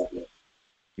experience with you.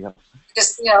 Yep.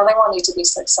 Because they want you to be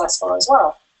successful as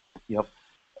well. Yep.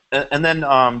 And then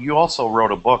you also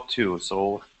wrote a book too.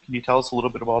 So can you tell us a little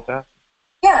bit about that?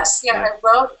 Yes. Yeah. I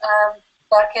wrote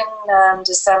back in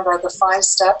December the 5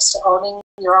 steps to owning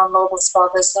your own mobile spa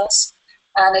business,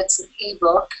 and it's an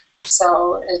ebook.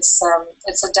 So it's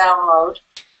a download.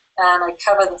 And I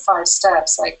cover the 5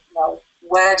 steps, like,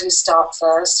 where do you start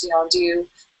first? Do you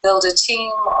build a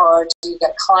team or do you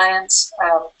get clients?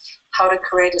 How to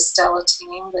create a stellar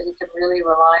team that you can really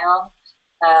rely on.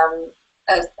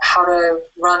 How to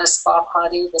run a spa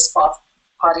party, the spa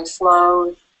party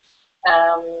flow.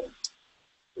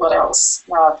 What else?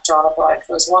 No, I've drawn a blank.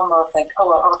 There's one more thing. Oh,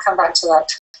 well, I'll come back to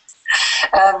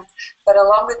that. But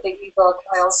along with the ebook,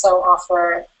 I also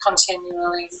offer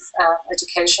continually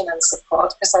education and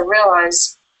support, because I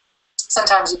realize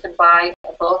sometimes you can buy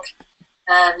a book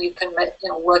and you can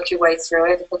work your way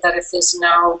through it, but that if there's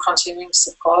no continuing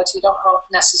support, you don't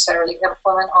necessarily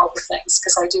implement all the things,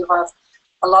 because I do have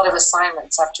a lot of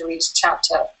assignments after each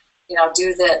chapter.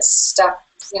 Do this step,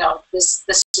 this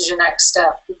is your next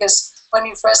step, because when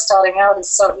you're first starting out, it's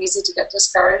so easy to get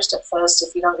discouraged at first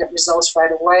if you don't get results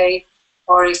right away,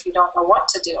 or if you don't know what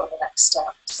to do on the next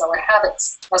step. So I have it.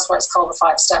 That's why it's called the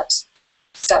 5 steps.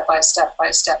 Step by step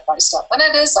by step by step. And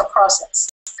it is a process.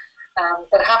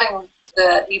 But having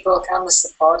the ebook and the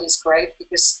support is great,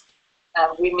 because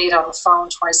we meet on the phone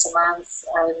twice a month,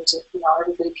 and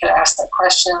everybody can ask their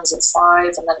questions. It's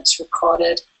live, and then it's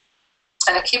recorded,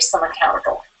 and it keeps them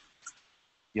accountable.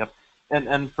 Yep.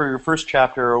 And for your first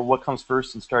chapter, what comes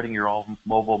first in starting your own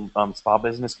mobile spa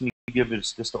business? Can you give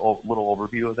us just a little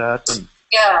overview of that?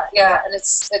 Yeah, and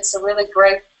it's a really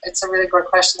great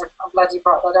question. I'm glad you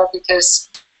brought that up, because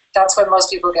that's when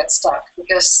most people get stuck.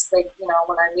 Because they,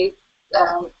 when I meet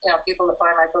people that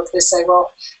buy my book, they say,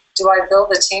 well, do I build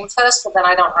the team first, but then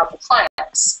I don't have the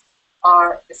clients?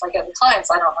 Or if I get the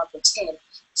clients, I don't have the team.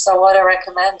 So what I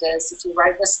recommend is, if you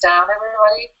write this down,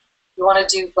 everybody, you want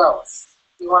to do both.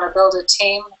 You want to build a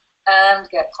team and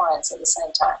get clients at the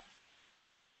same time.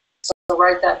 So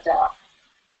write that down.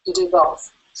 You do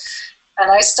both.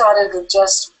 And I started with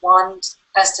just one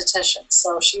esthetician.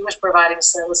 So she was providing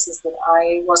services that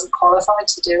I wasn't qualified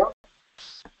to do.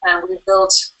 And we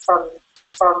built from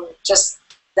just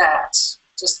that,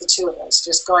 just the two of us,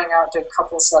 just going out doing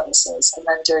couple services and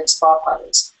then doing spa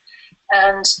parties.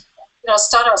 And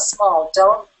start out small.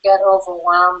 Don't get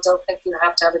overwhelmed. Don't think you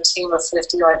have to have a team of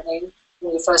 50 like me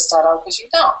when you first start out, because you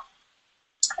don't.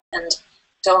 And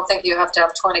don't think you have to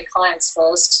have 20 clients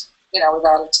first,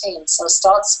 without a team. So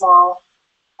start small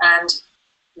and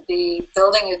be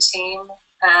building a team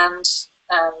and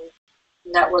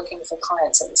networking for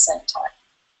clients at the same time.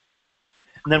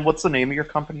 And then what's the name of your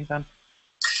company then?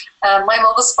 My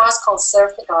mobile spa is called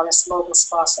Serve the Goddess Mobile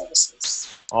Spa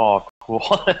Services. Oh, cool.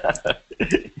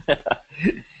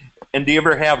 And do you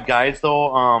ever have guys,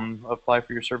 though, apply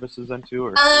for your services then, too?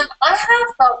 Or? I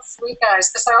have about 3 guys,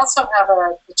 because I also have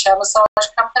a chair massage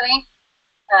company.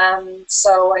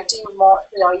 So I do more,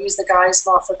 I use the guys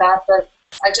more for that, but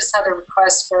I just had a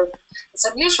request for, it's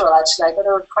unusual actually, I got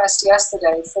a request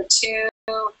yesterday for 2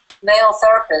 male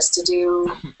therapists to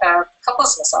do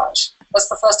couples massage. That's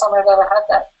the first time I've ever had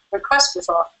that request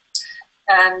before.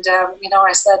 And,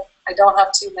 I said, I don't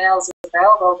have 2 males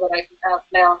available, but I can have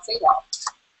male and female.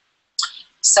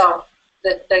 So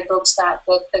they booked that.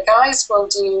 But the guys will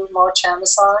do more chair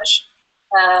massage,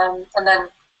 and then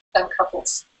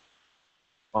couples.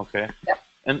 Okay. Yeah.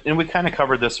 And we kind of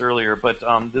covered this earlier, but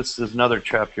this is another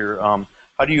chapter.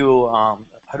 How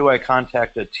do I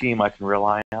contact a team I can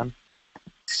rely on?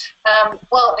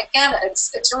 Well, again,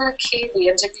 it's really key, the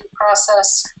interview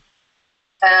process.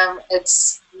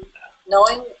 It's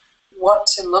knowing what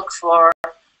to look for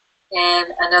in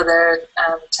another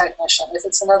technician. If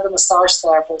it's another massage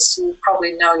therapist, you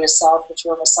probably know yourself that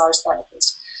you're a massage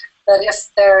therapist. But if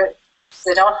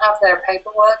they don't have their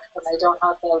paperwork and they don't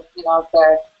have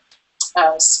their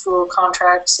school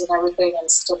contracts and everything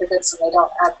and certificates, and they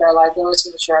don't have their liability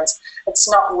insurance, it's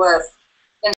not worth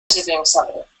interviewing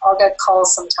somebody. I'll get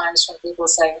calls sometimes from people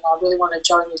saying, I really want to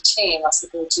join your team. I said,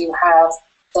 well, do you have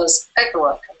those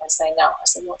paperwork? And they say no. I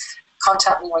said, well,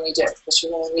 contact me when you do, because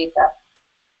you're going to need that.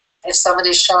 If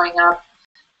somebody's showing up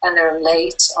and they're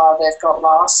late or they've got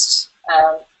lost,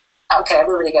 okay,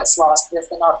 everybody gets lost, but if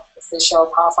they show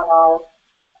up half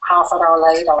an hour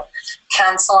late or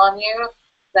cancel on you,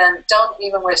 then don't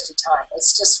even waste your time.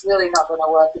 It's just really not going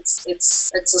to work. It's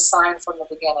a sign from the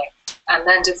beginning. And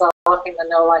then developing the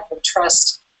know, like, and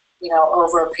trust,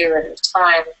 over a period of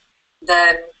time,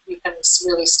 then you can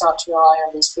really start to rely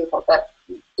on these people. But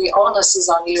the onus is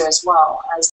on you as well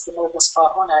as the mobile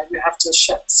spa owner. You have to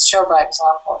show by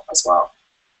example as well.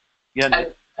 Yeah.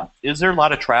 Is there a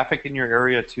lot of traffic in your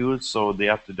area too? So they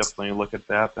have to definitely look at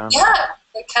that then. Yeah,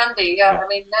 it can be. Yeah, I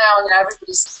mean now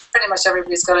pretty much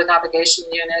everybody's got a navigation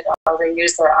unit, or they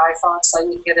use their iPhone, so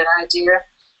you can get an idea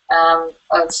of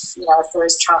if there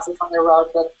is traffic on the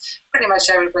road. But pretty much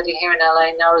everybody here in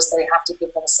LA knows they have to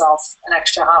give themselves an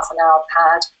extra half an hour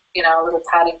pad, a little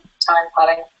time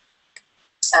padding,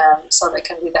 so they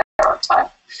can be there on time.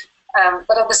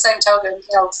 But at the same token,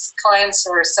 clients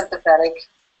are sympathetic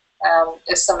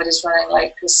if somebody's running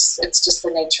late, because it's just the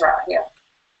nature out here.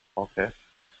 Okay.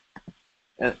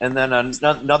 And then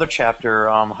another chapter,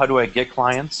 how do I get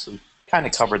clients? We kind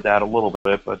of covered that a little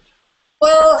bit, but...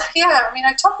 Well, yeah, I mean,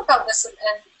 I talk about this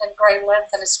in great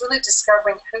length, and it's really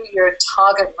discovering who your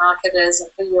target market is and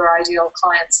who your ideal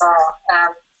clients are.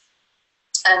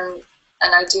 And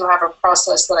I do have a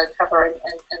process that I cover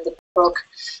in the book,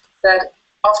 that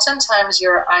oftentimes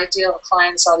your ideal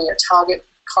clients or your target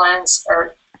clients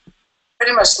are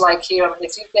pretty much like you. I mean,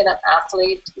 if you've been an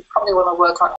athlete, you probably want to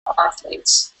work on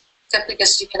athletes,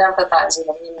 because you can empathize with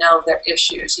them. You know their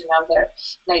issues, you know their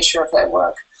nature of their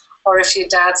work. Or if your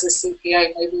dad's a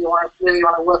CPA, maybe you really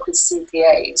want to work with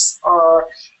CPAs. Or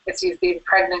if you've been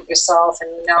pregnant yourself and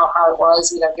you know how it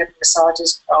was, getting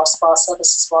massages or spa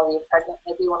services while you're pregnant,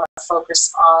 maybe you want to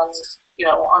focus on,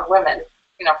 on women,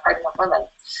 pregnant women.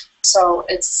 So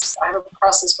I have a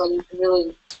process where you can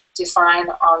really define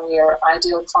on your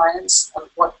ideal clients and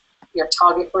what your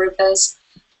target group is,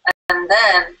 and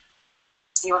then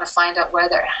you want to find out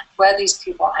where these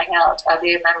people hang out. Are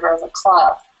they a member of a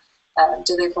club?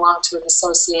 Do they belong to an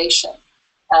association?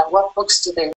 What books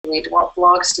do they read? What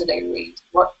blogs do they read?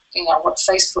 What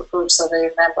Facebook groups are they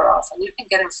a member of? And you can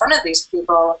get in front of these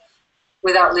people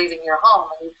without leaving your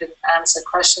home, and you can answer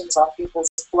questions on people's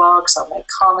blogs or make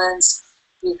comments.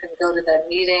 You can go to their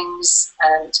meetings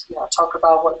and talk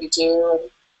about what you do,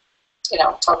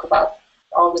 and talk about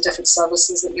all the different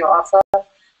services that you offer.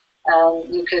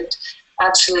 You could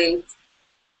actually,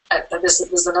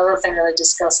 there's another thing that I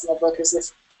discuss in the book, is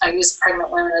if I use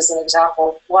pregnant women as an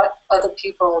example, what other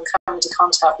people come into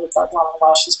contact with that woman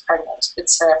while she's pregnant?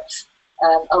 It's her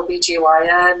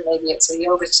OBGYN, maybe it's a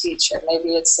yoga teacher,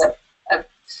 maybe it's a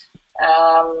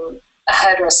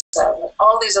hairdresser,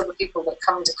 all these other people that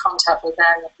come into contact with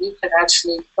them. You can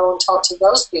actually go and talk to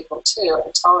those people too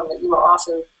and tell them that you will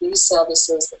offer these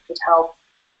services that could help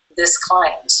this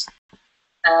client.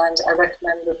 And I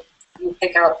recommend that you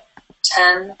pick out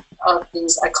 10 of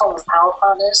these, I call them power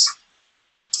partners,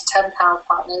 10 power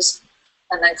partners,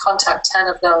 and then contact 10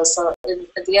 of those. So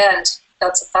at the end,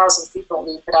 that's 1,000 people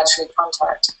that you could actually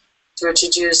contact to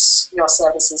introduce your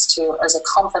services to as a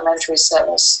complimentary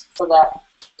service for that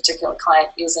particular client,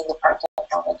 using the parking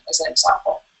moment as an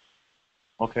example.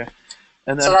 Okay.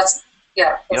 And then, so that's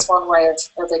one way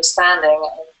of expanding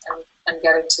and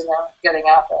getting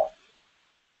out there.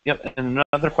 Yep. And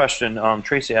another question,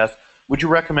 Tracy asked, would you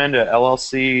recommend a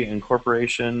LLC,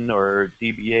 incorporation, or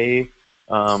DBA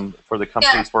for the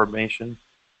company's formation?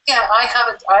 Yeah, I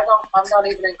haven't. I'm not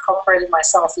even incorporated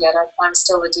myself yet. I'm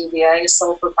still a DBA,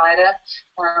 sole proprietor.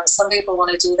 Some people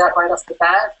want to do that right off the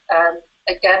bat.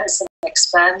 Again, it's an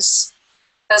expense.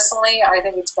 Personally, I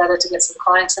think it's better to get some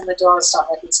clients in the door and start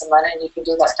making some money, and you can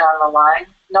do that down the line.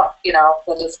 Not,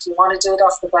 but if you want to do it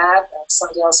off the bat, and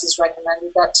somebody else has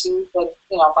recommended that to you, then,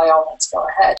 by all means, go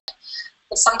ahead.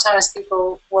 But sometimes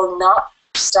people will not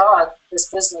start this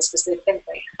business because they think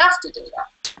they have to do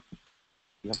that.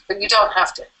 Yep. But you don't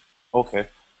have to. Okay.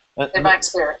 In my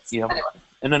experience. Yeah. Anyway.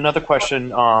 And another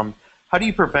question, how do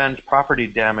you prevent property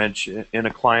damage in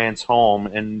a client's home?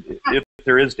 And if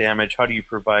there is damage, how do you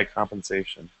provide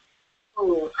compensation?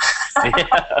 Ooh.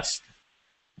 Yeah.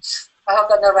 I hope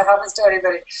that never happens to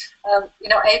anybody.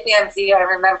 ABMP, I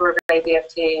remember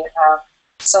ABMP,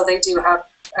 so they do have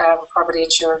property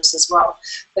insurance as well.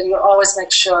 But you always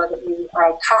make sure that you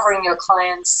are covering your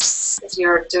clients if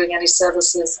you're doing any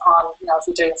services on, if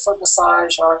you're doing a foot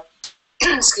massage or,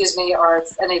 excuse me, or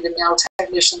if any of the nail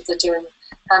technicians are doing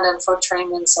hand and foot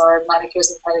treatments or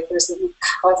manicures and pedicures, that you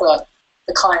cover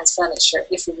the client's furniture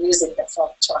if you're using their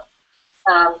furniture.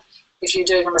 If you're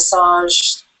doing a massage,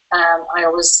 I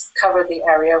always cover the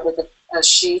area with a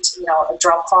sheet, a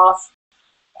drop cloth,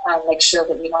 and make sure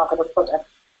that you're not going to put an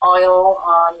oil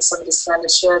on somebody's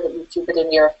furniture, that you keep it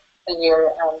in your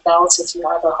belt if you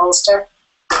have a holster,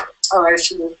 or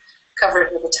if you cover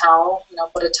it with a towel,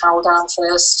 put a towel down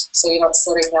first so you're not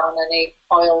sitting down any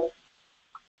oil,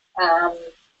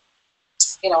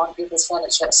 on people's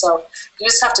furniture. So you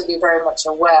just have to be very much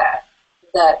aware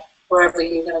that wherever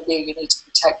you're going to be, you need to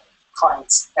protect the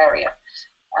client's area.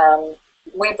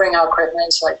 We bring our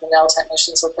equipment, like the nail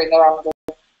technicians will bring their own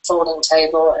folding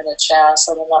table and a chair,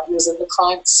 so they're not using the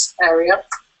client's area.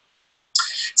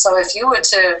 So if you were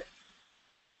to,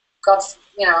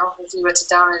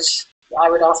 damage, I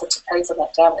would offer to pay for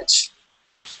that damage.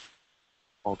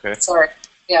 Okay. Sorry.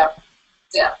 Yeah.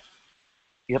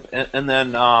 Yep. And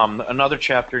then another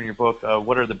chapter in your book,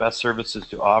 what are the best services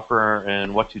to offer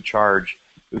and what to charge?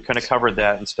 We kind of covered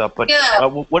that and stuff, but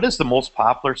what is the most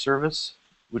popular service,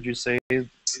 would you say,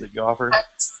 that you offer?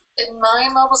 In my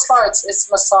mobile spa, it's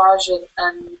massage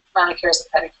and manicures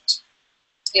and pedicures.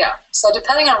 Yeah. So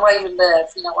depending on where you live,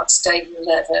 what state you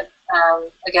live in,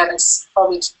 again, it's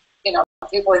probably,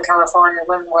 people in California,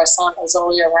 women wear sandals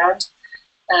all year round.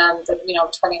 But,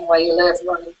 depending on where you live,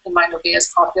 it might not be as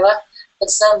popular. But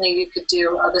certainly you could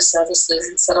do other services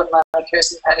instead of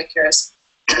manicures and pedicures.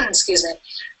 Excuse me.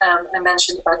 I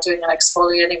mentioned about doing an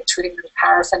exfoliating treatment,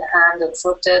 paraffin hand and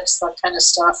foot dips, that kind of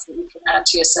stuff that you can add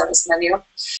to your service menu.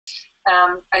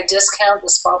 I discount the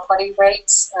spa putty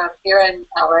rates. Here in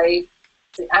LA,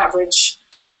 the average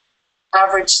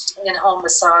in-home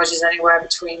massage is anywhere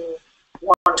between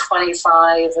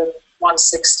 $125 and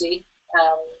 $160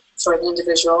 for an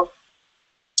individual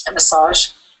massage.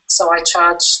 So I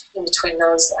charge in between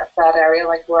those at that area,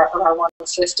 like we're around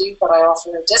 $150, but I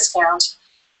offer a discount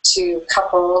to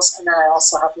couples, and then I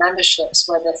also have memberships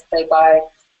where if they buy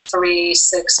 3,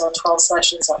 6, or 12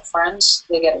 sessions up front,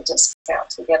 they get a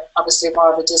discount. They get obviously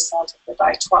more of a discount if they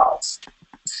buy 12.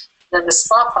 Then the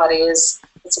spa party it's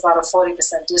about a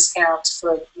 40% discount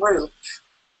for a group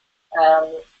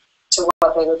to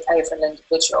what they would pay for an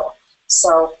individual.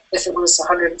 So if it was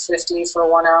 $150 for a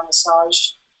 1-hour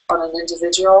massage on an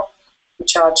individual, we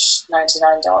charge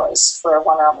 $99 for a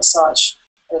 1-hour massage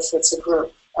if it's a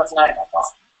group of 9 or more.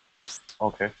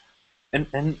 Okay.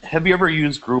 And have you ever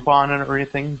used Groupon or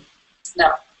anything?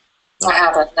 No, I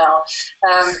haven't, no.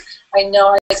 I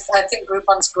think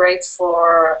Groupon's great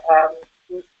for,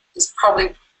 it's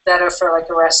probably better for like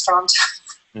a restaurant.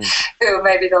 Who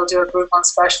maybe they'll do a Groupon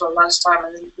special at lunchtime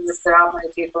and if there aren't many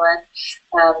people in,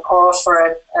 or for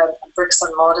a bricks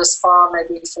and mortar spa,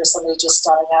 maybe for somebody just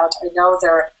starting out. I know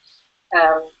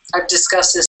I've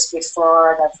discussed this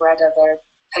before and I've read other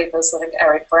papers. I think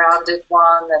Eric Brown did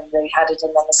one and they had it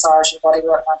in the Massage and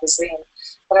Bodywork magazine.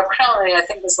 But apparently I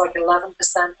think there's like 11%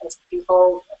 of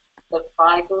people that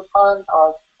buy Groupon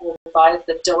or buy it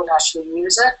that don't actually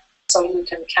use it. So you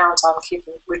can count on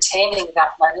retaining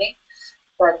that money.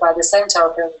 But by the same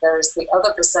token, there's the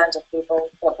other percent of people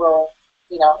that will,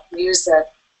 use their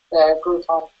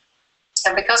Groupon.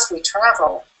 And because we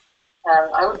travel,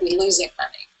 I would be losing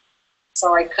money.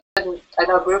 So I couldn't. I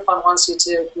know Groupon wants you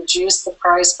to reduce the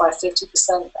price by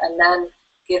 50% and then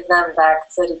give them back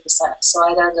 30%. So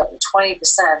I'd end up with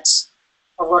 20%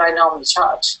 of what I normally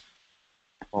charge.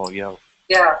 Oh yeah.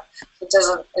 Yeah, it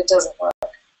doesn't work.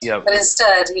 Yeah. But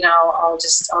instead,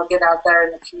 I'll get out there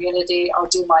in the community. I'll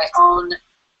do my own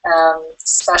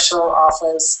special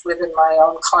offers within my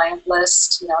own client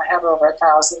list. I have over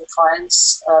 1,000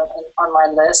 clients on my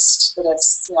list that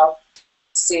have,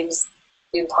 seems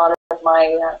been part of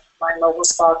my my mobile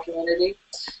spa community,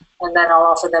 and then I'll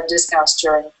offer them discounts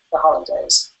during the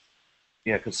holidays.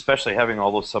 Yeah, because especially having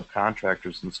all those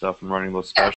subcontractors and stuff and running those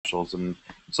specials, and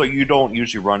so you don't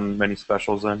usually run many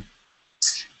specials then?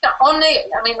 Yeah,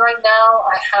 right now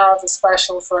I have a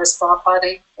special for a spa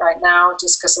party right now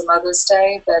just because of Mother's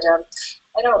Day, but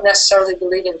I don't necessarily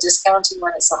believe in discounting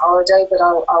when it's a holiday, but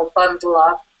I'll bundle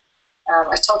up.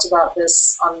 I talked about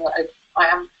this on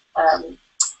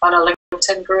a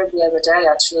LinkedIn group the other day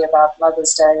actually about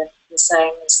Mother's Day, and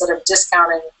saying instead of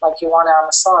discounting like your 1 hour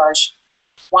massage,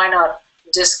 why not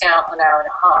discount an hour and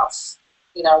a half?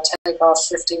 Take off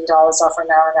 $15 off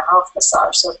an hour and a half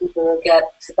massage, so people will get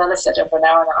the benefit of an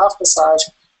hour and a half massage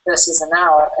versus an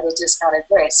hour at a discounted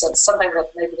rate. So it's something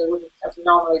that maybe they wouldn't have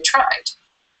normally tried.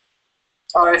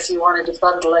 Or if you wanted to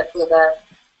bundle it with a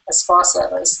spa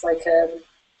service, like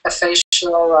a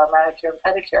facial or manicure and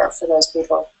pedicure for those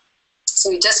people. So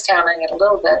you're discounting it a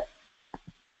little bit,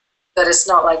 but it's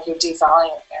not like you're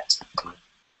devaluing it.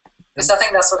 Because I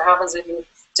think that's what happens if you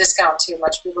discount too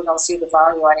much. People don't see the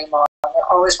value anymore. They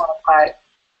always want to buy.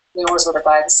 They always want to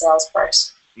buy the sales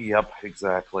price. Yep,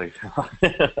 exactly.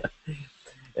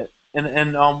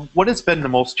 and what has been the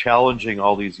most challenging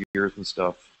all these years and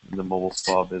stuff in the mobile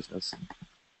spa business?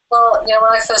 Well,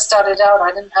 when I first started out,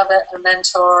 I didn't have a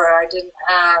mentor, or I didn't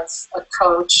have a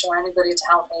coach or anybody to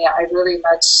help me. I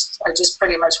just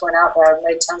pretty much went out there and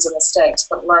made tons of mistakes,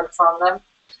 but learned from them.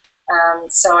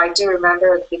 So I do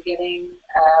remember at the beginning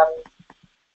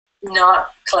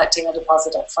not collecting a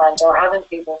deposit up front, or having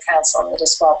people cancel at a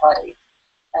spa party,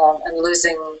 and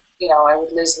losing, I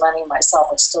would lose money myself.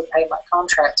 I'd still pay my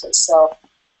contractors. So,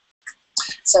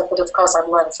 but of course I've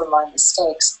learned from my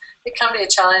mistakes. It can be a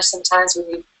challenge sometimes when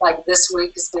you, like this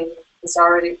week it's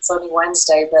only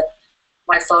Wednesday, but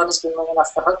my phone has been ringing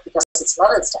off the hook because it's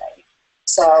Mother's Day.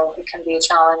 So it can be a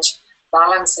challenge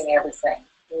balancing everything,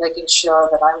 making sure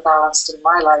that I'm balanced in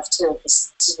my life too,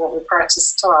 because this is what we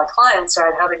practice to our clients,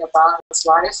 right? Having a balanced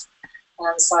life.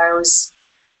 And so I always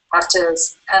have to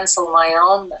pencil my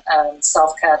own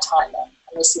self-care time in.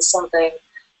 And this is something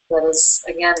that is,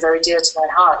 again, very dear to my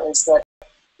heart, is that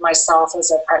myself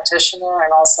as a practitioner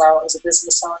and also as a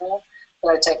business owner, that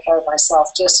I take care of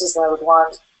myself just as I would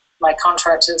want my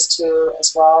contractors to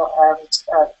as well,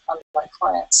 and my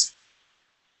clients.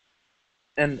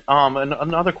 And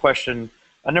another question,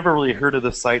 I never really heard of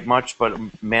this site much, but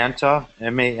Manta,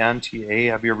 M-A-N-T-A,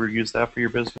 have you ever used that for your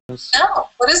business? No,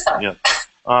 what is that? Yeah.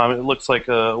 It looks like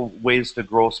ways to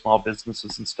grow small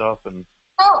businesses and stuff. And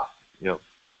yep.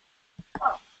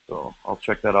 Oh. So I'll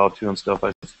check that out too and stuff.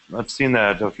 I've seen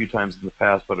that a few times in the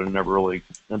past, but I've never really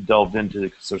delved into it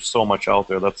because there's so much out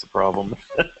there. That's the problem.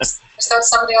 Is that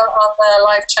somebody on the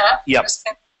live chat? Yep.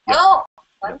 Oh,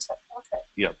 Manta. Okay.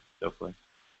 Yep, definitely.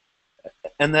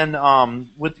 And then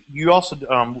with you also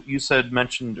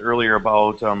mentioned earlier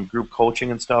about group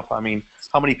coaching and stuff. I mean,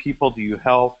 how many people do you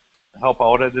help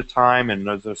out at a time, and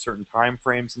are there certain time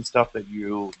frames and stuff that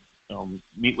you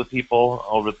meet with people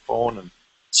over the phone? And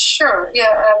sure,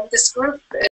 yeah. This group,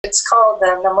 it's called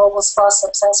the Mobile Spa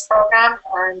Success Program,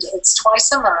 and it's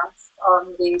twice a month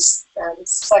on the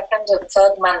second and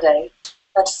third Monday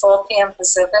at 4 p.m.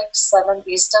 Pacific, 7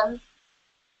 Eastern,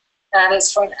 and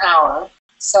it's for an hour.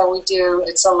 So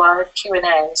it's a live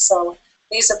Q&A. So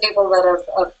these are people that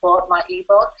have bought my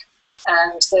ebook,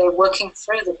 and they're working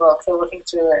through the book. They're working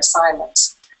through their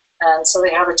assignments. And so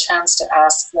they have a chance to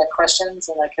ask their questions,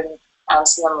 and I can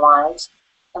answer them live.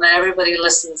 And then everybody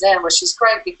listens in, which is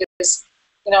great because,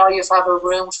 you have a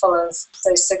room full of,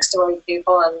 say, 6 to 8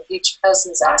 people, and each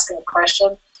person's asking a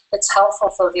question. It's helpful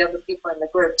for the other people in the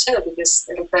group, too, because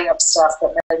it'll bring up stuff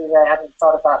that maybe they hadn't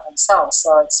thought about themselves.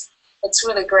 So it's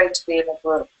really great to be in a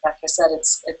group. Like I said,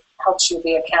 it helps you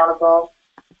be accountable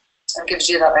and gives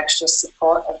you that extra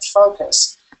support and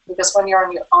focus. Because when you're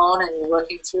on your own and you're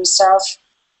working through stuff,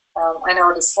 I know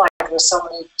what it's like. There's so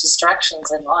many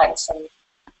distractions in life. And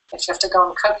if you have to go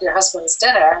and cook your husband's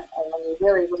dinner, and then you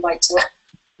really would like to,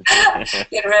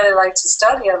 you'd really like to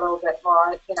study a little bit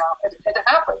more, it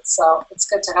happens. So it's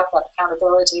good to have that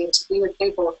accountability and to be with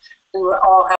people who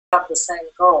all have the same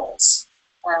goals.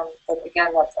 But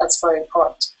again, that's very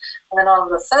important. And then on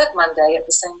the third Monday at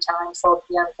the same time, 4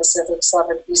 p.m. Pacific,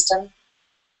 7 Eastern,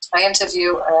 I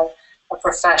interview a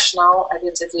professional. I've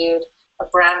interviewed a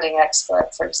branding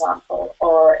expert, for example,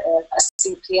 or a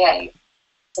CPA,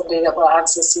 somebody that will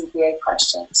answer CPA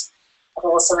questions. I've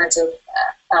also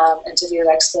interviewed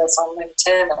experts on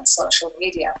LinkedIn and social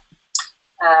media.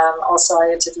 Also,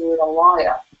 I interviewed a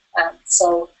lawyer.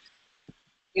 So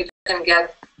you can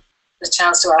get the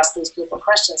chance to ask these people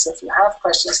questions if you have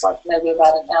questions, like maybe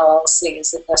about an LLC,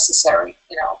 is it necessary?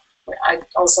 You know, I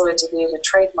also interviewed a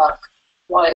trademark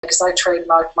lawyer because I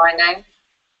trademarked my name.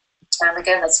 And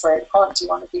again, that's very important. You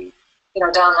want to be, you know,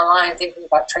 down the line thinking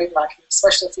about trademarking,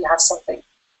 especially if you have something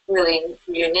really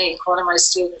unique. One of my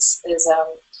students is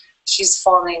she's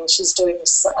doing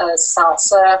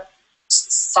salsa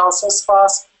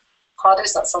spas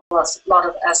parties. That's a lot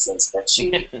of S's, but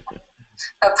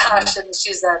her passion.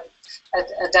 She's a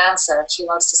dancer. She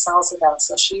loves to salsa dance,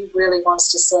 so she really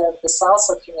wants to serve the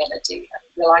salsa community and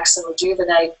relax and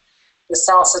rejuvenate the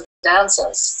salsa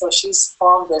dancers. So she's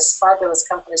formed this fabulous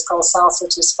company called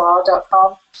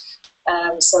salsa2spa.com.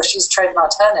 So she's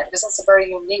trademarked her name because it's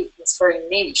very unique, it's very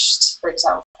niched, for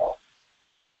example.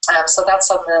 So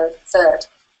that's on the third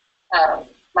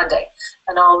Monday,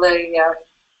 and all the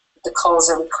calls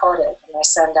are recorded, and I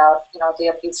send out, you know, the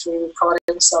MP3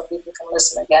 recording so people can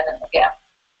listen again and again.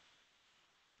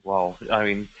 Well, I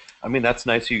mean that's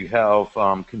nice. You have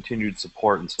continued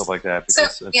support and stuff like that,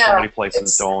 because so many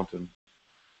places don't. And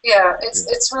yeah,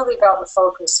 it's really about the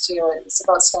focus too. It's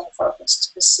about staying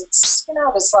focused, because it's, you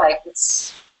know, it's like it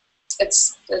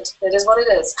is what it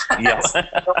is. Yeah.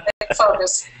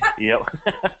 Focus. Yep.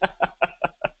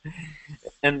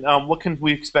 And what can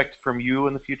we expect from you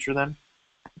in the future then?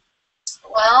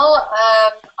 Well,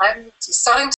 I'm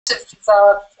starting to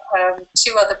develop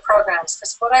 2 other programs,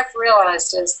 because what I've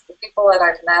realized is the people that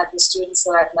I've met, the students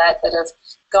that I've met that have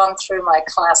gone through my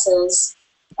classes,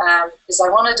 is I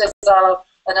want to develop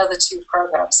another 2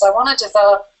 programs. So I want to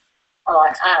develop,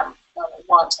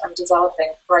 I'm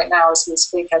developing right now as we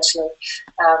speak actually,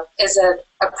 is a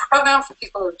program for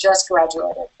people who've just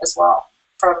graduated as well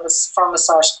from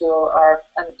massage school or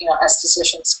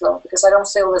esthetician school, because I don't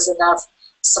feel there's enough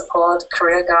support,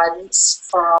 career guidance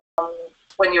from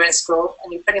when you're in school,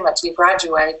 and you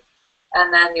graduate,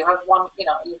 and then you have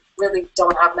you really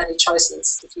don't have many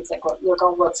choices if you think, well, you're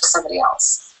going to work for somebody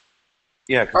else.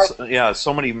 Yeah, cause,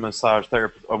 so many massage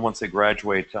therapists, once they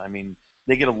graduate, I mean,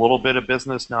 they get a little bit of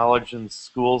business knowledge in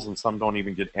schools, and some don't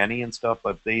even get any and stuff,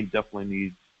 but they definitely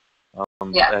need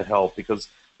that help, because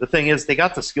the thing is, they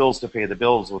got the skills to pay the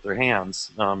bills with their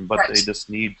hands, but they just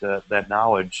need that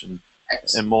knowledge.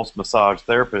 And most massage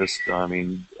therapists, I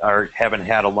mean, haven't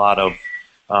had a lot of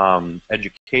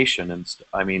education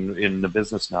in the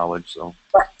business knowledge. So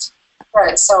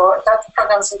right. So that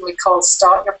program's going to be called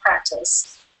Start Your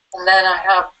Practice, and then I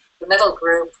have the middle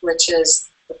group, which is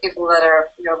the people that are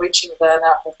reaching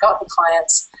burnout. They've got the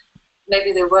clients.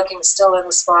 Maybe they're working still in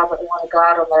the spa, but they want to go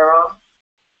out on their own,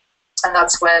 and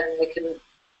that's when they can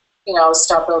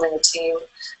start building a team.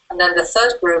 And then the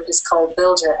third group is called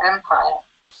Build Your Empire.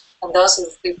 And those are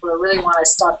the people who really want to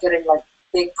start getting like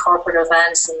big corporate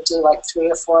events and do like 3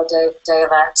 or 4 day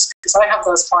events. Because I have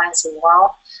those clients as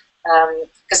well.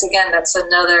 Because again, that's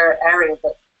another area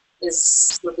that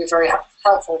would be very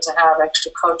helpful to have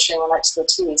extra coaching and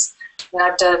expertise. And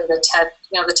I've done the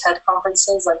TED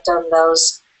conferences. I've done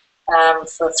those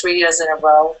for 3 years in a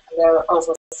row. And they're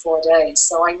over 4 days.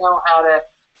 So I know how to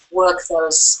work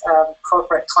those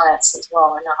corporate clients as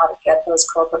well. I know how to get those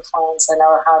corporate clients. I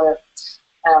know how to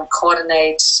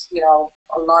coordinate,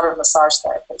 a lot of massage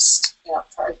therapists.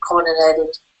 I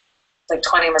coordinated like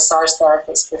 20 massage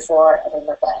therapists before at an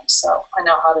event, so I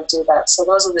know how to do that. So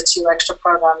those are the 2 extra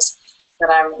programs that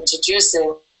I'm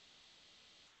introducing,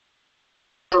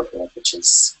 which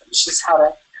is how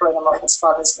to create a mobile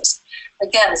spa business.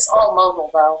 Again, it's all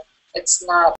mobile though. It's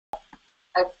not,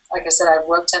 like I said, I've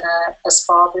worked in a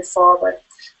spa before, but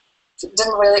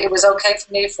it was okay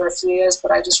for me for a few years,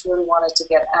 but I just really wanted to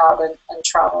get out and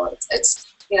travel. It's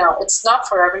not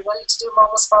for everybody to do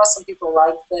mobile spa. Some people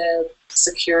like the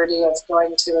security of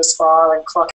going to a spa and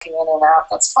clocking in and out.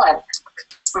 That's fine.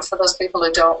 But for those people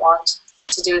who don't want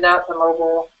to do that,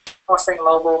 offering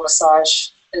mobile massage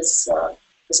is a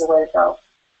way to go.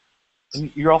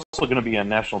 And you're also going to be on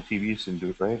national TV soon,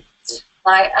 dude, right?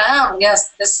 I am,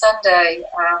 yes. This Sunday,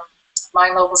 my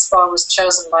mobile spa was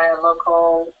chosen by a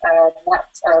local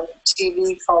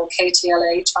TV called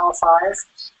KTLA Channel 5,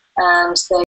 and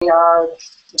they are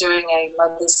doing a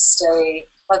Mother's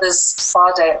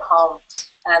Spa Day at home,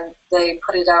 and they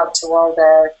put it out to all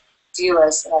their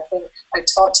viewers. And I think I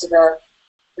talked to the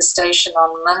the station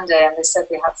on Monday, and they said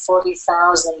we had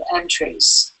 40,000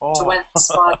 entries to win the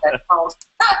spa at home.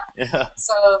 Yeah.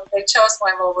 So they chose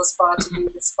my mobile spa to be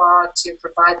the spa to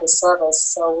provide the service.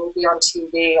 So we'll be on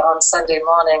TV on Sunday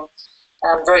morning,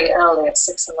 very early at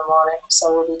 6 in the morning.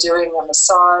 So we'll be doing a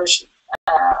massage,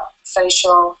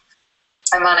 facial,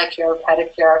 a manicure,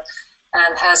 pedicure,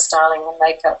 and hairstyling and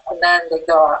makeup. And then they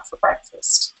go out for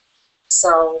breakfast.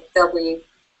 So they'll be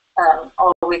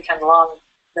all weekend long.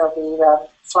 They'll be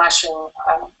flashing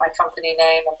my company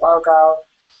name and logo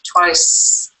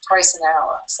twice an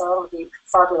hour. So it'll be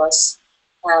fabulous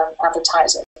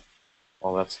advertising.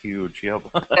 Oh, that's huge. Yep.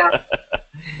 Yeah.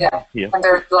 Yeah. Yep. I'm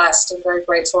very blessed and very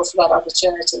grateful for that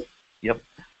opportunity. Yep.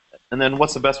 And then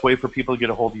what's the best way for people to get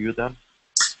a hold of you then?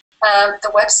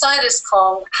 The website is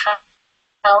called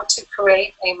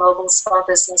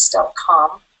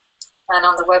howtocreateamobilespabusiness.com. And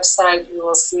on the website, you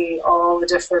will see all the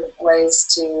different ways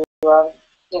to,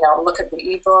 look at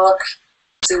the ebook,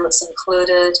 see what's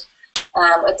included.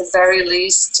 At the very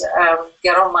least,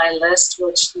 get on my list,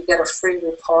 which you get a free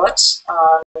report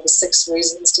on the 6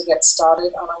 reasons to get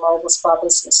started on a mobile spa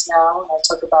business now. And I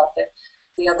talk about the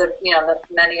other, the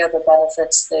many other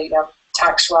benefits, the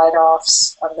tax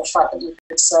write-offs, and the fact that you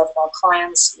can serve more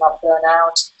clients, not burn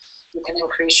out. You can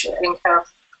increase your income.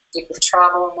 You can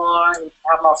travel more, and you can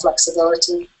have more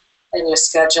flexibility in your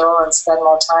schedule and spend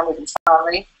more time with your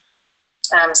family.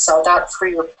 So that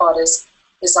free report is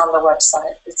on the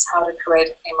website. It's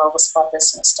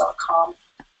howtocreateamobilespabusiness.com.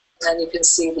 And then you can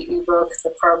see the ebook, the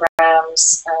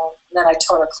programs. Then I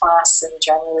taught a class in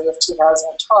January of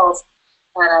 2012,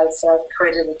 and I've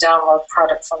created a download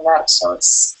product from that. So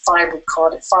it's 5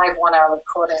 one-hour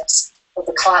recordings of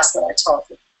the class that I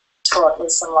taught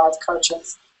with some live coaching.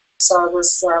 So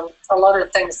there's a lot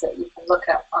of things that you can look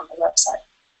at on the website.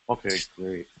 Okay,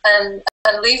 great. And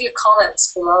leave your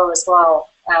comments below as well.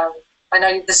 I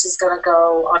know this is going to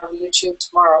go on YouTube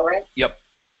tomorrow, right? Yep.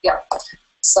 Yeah.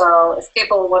 So if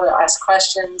people want to ask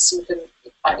questions, you can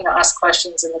ask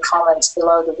questions in the comments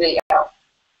below the video.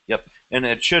 Yep. And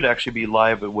it should actually be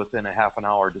live within a half an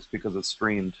hour just because it's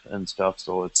streamed and stuff.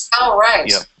 So it's. Oh, right.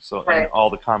 Yep. So right. And all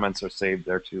the comments are saved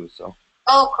there too. So.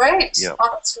 Oh, great. Yep. Oh,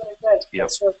 that's really good. Yep.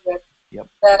 That's really good. Yep.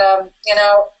 That, like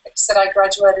I said, I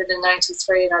graduated in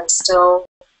 '93 and I'm still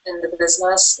in the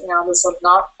business. There's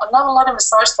not a lot of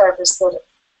massage therapists that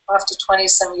after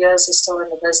 20-some years are still in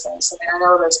the business. I mean, I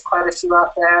know there's quite a few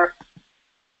out there,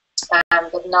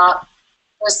 but not.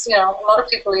 There's, a lot of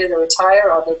people either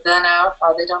retire or they burn out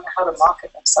or they don't know how to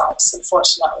market themselves,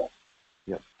 unfortunately.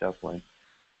 Yep, definitely.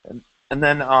 And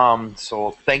then,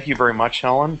 so thank you very much,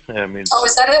 Helen. I mean, oh,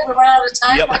 is that it? We ran out of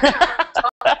time? Yep.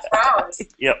 For hours.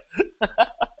 Yep.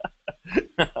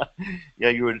 Yeah,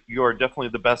 you are definitely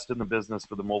the best in the business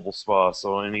for the mobile spa.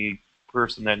 So any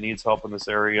person that needs help in this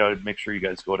area, make sure you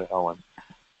guys go to Helen.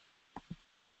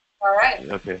 All right.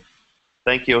 Okay.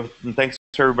 Thank you. And thanks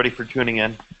to everybody for tuning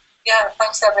in. Yeah,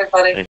 thanks everybody.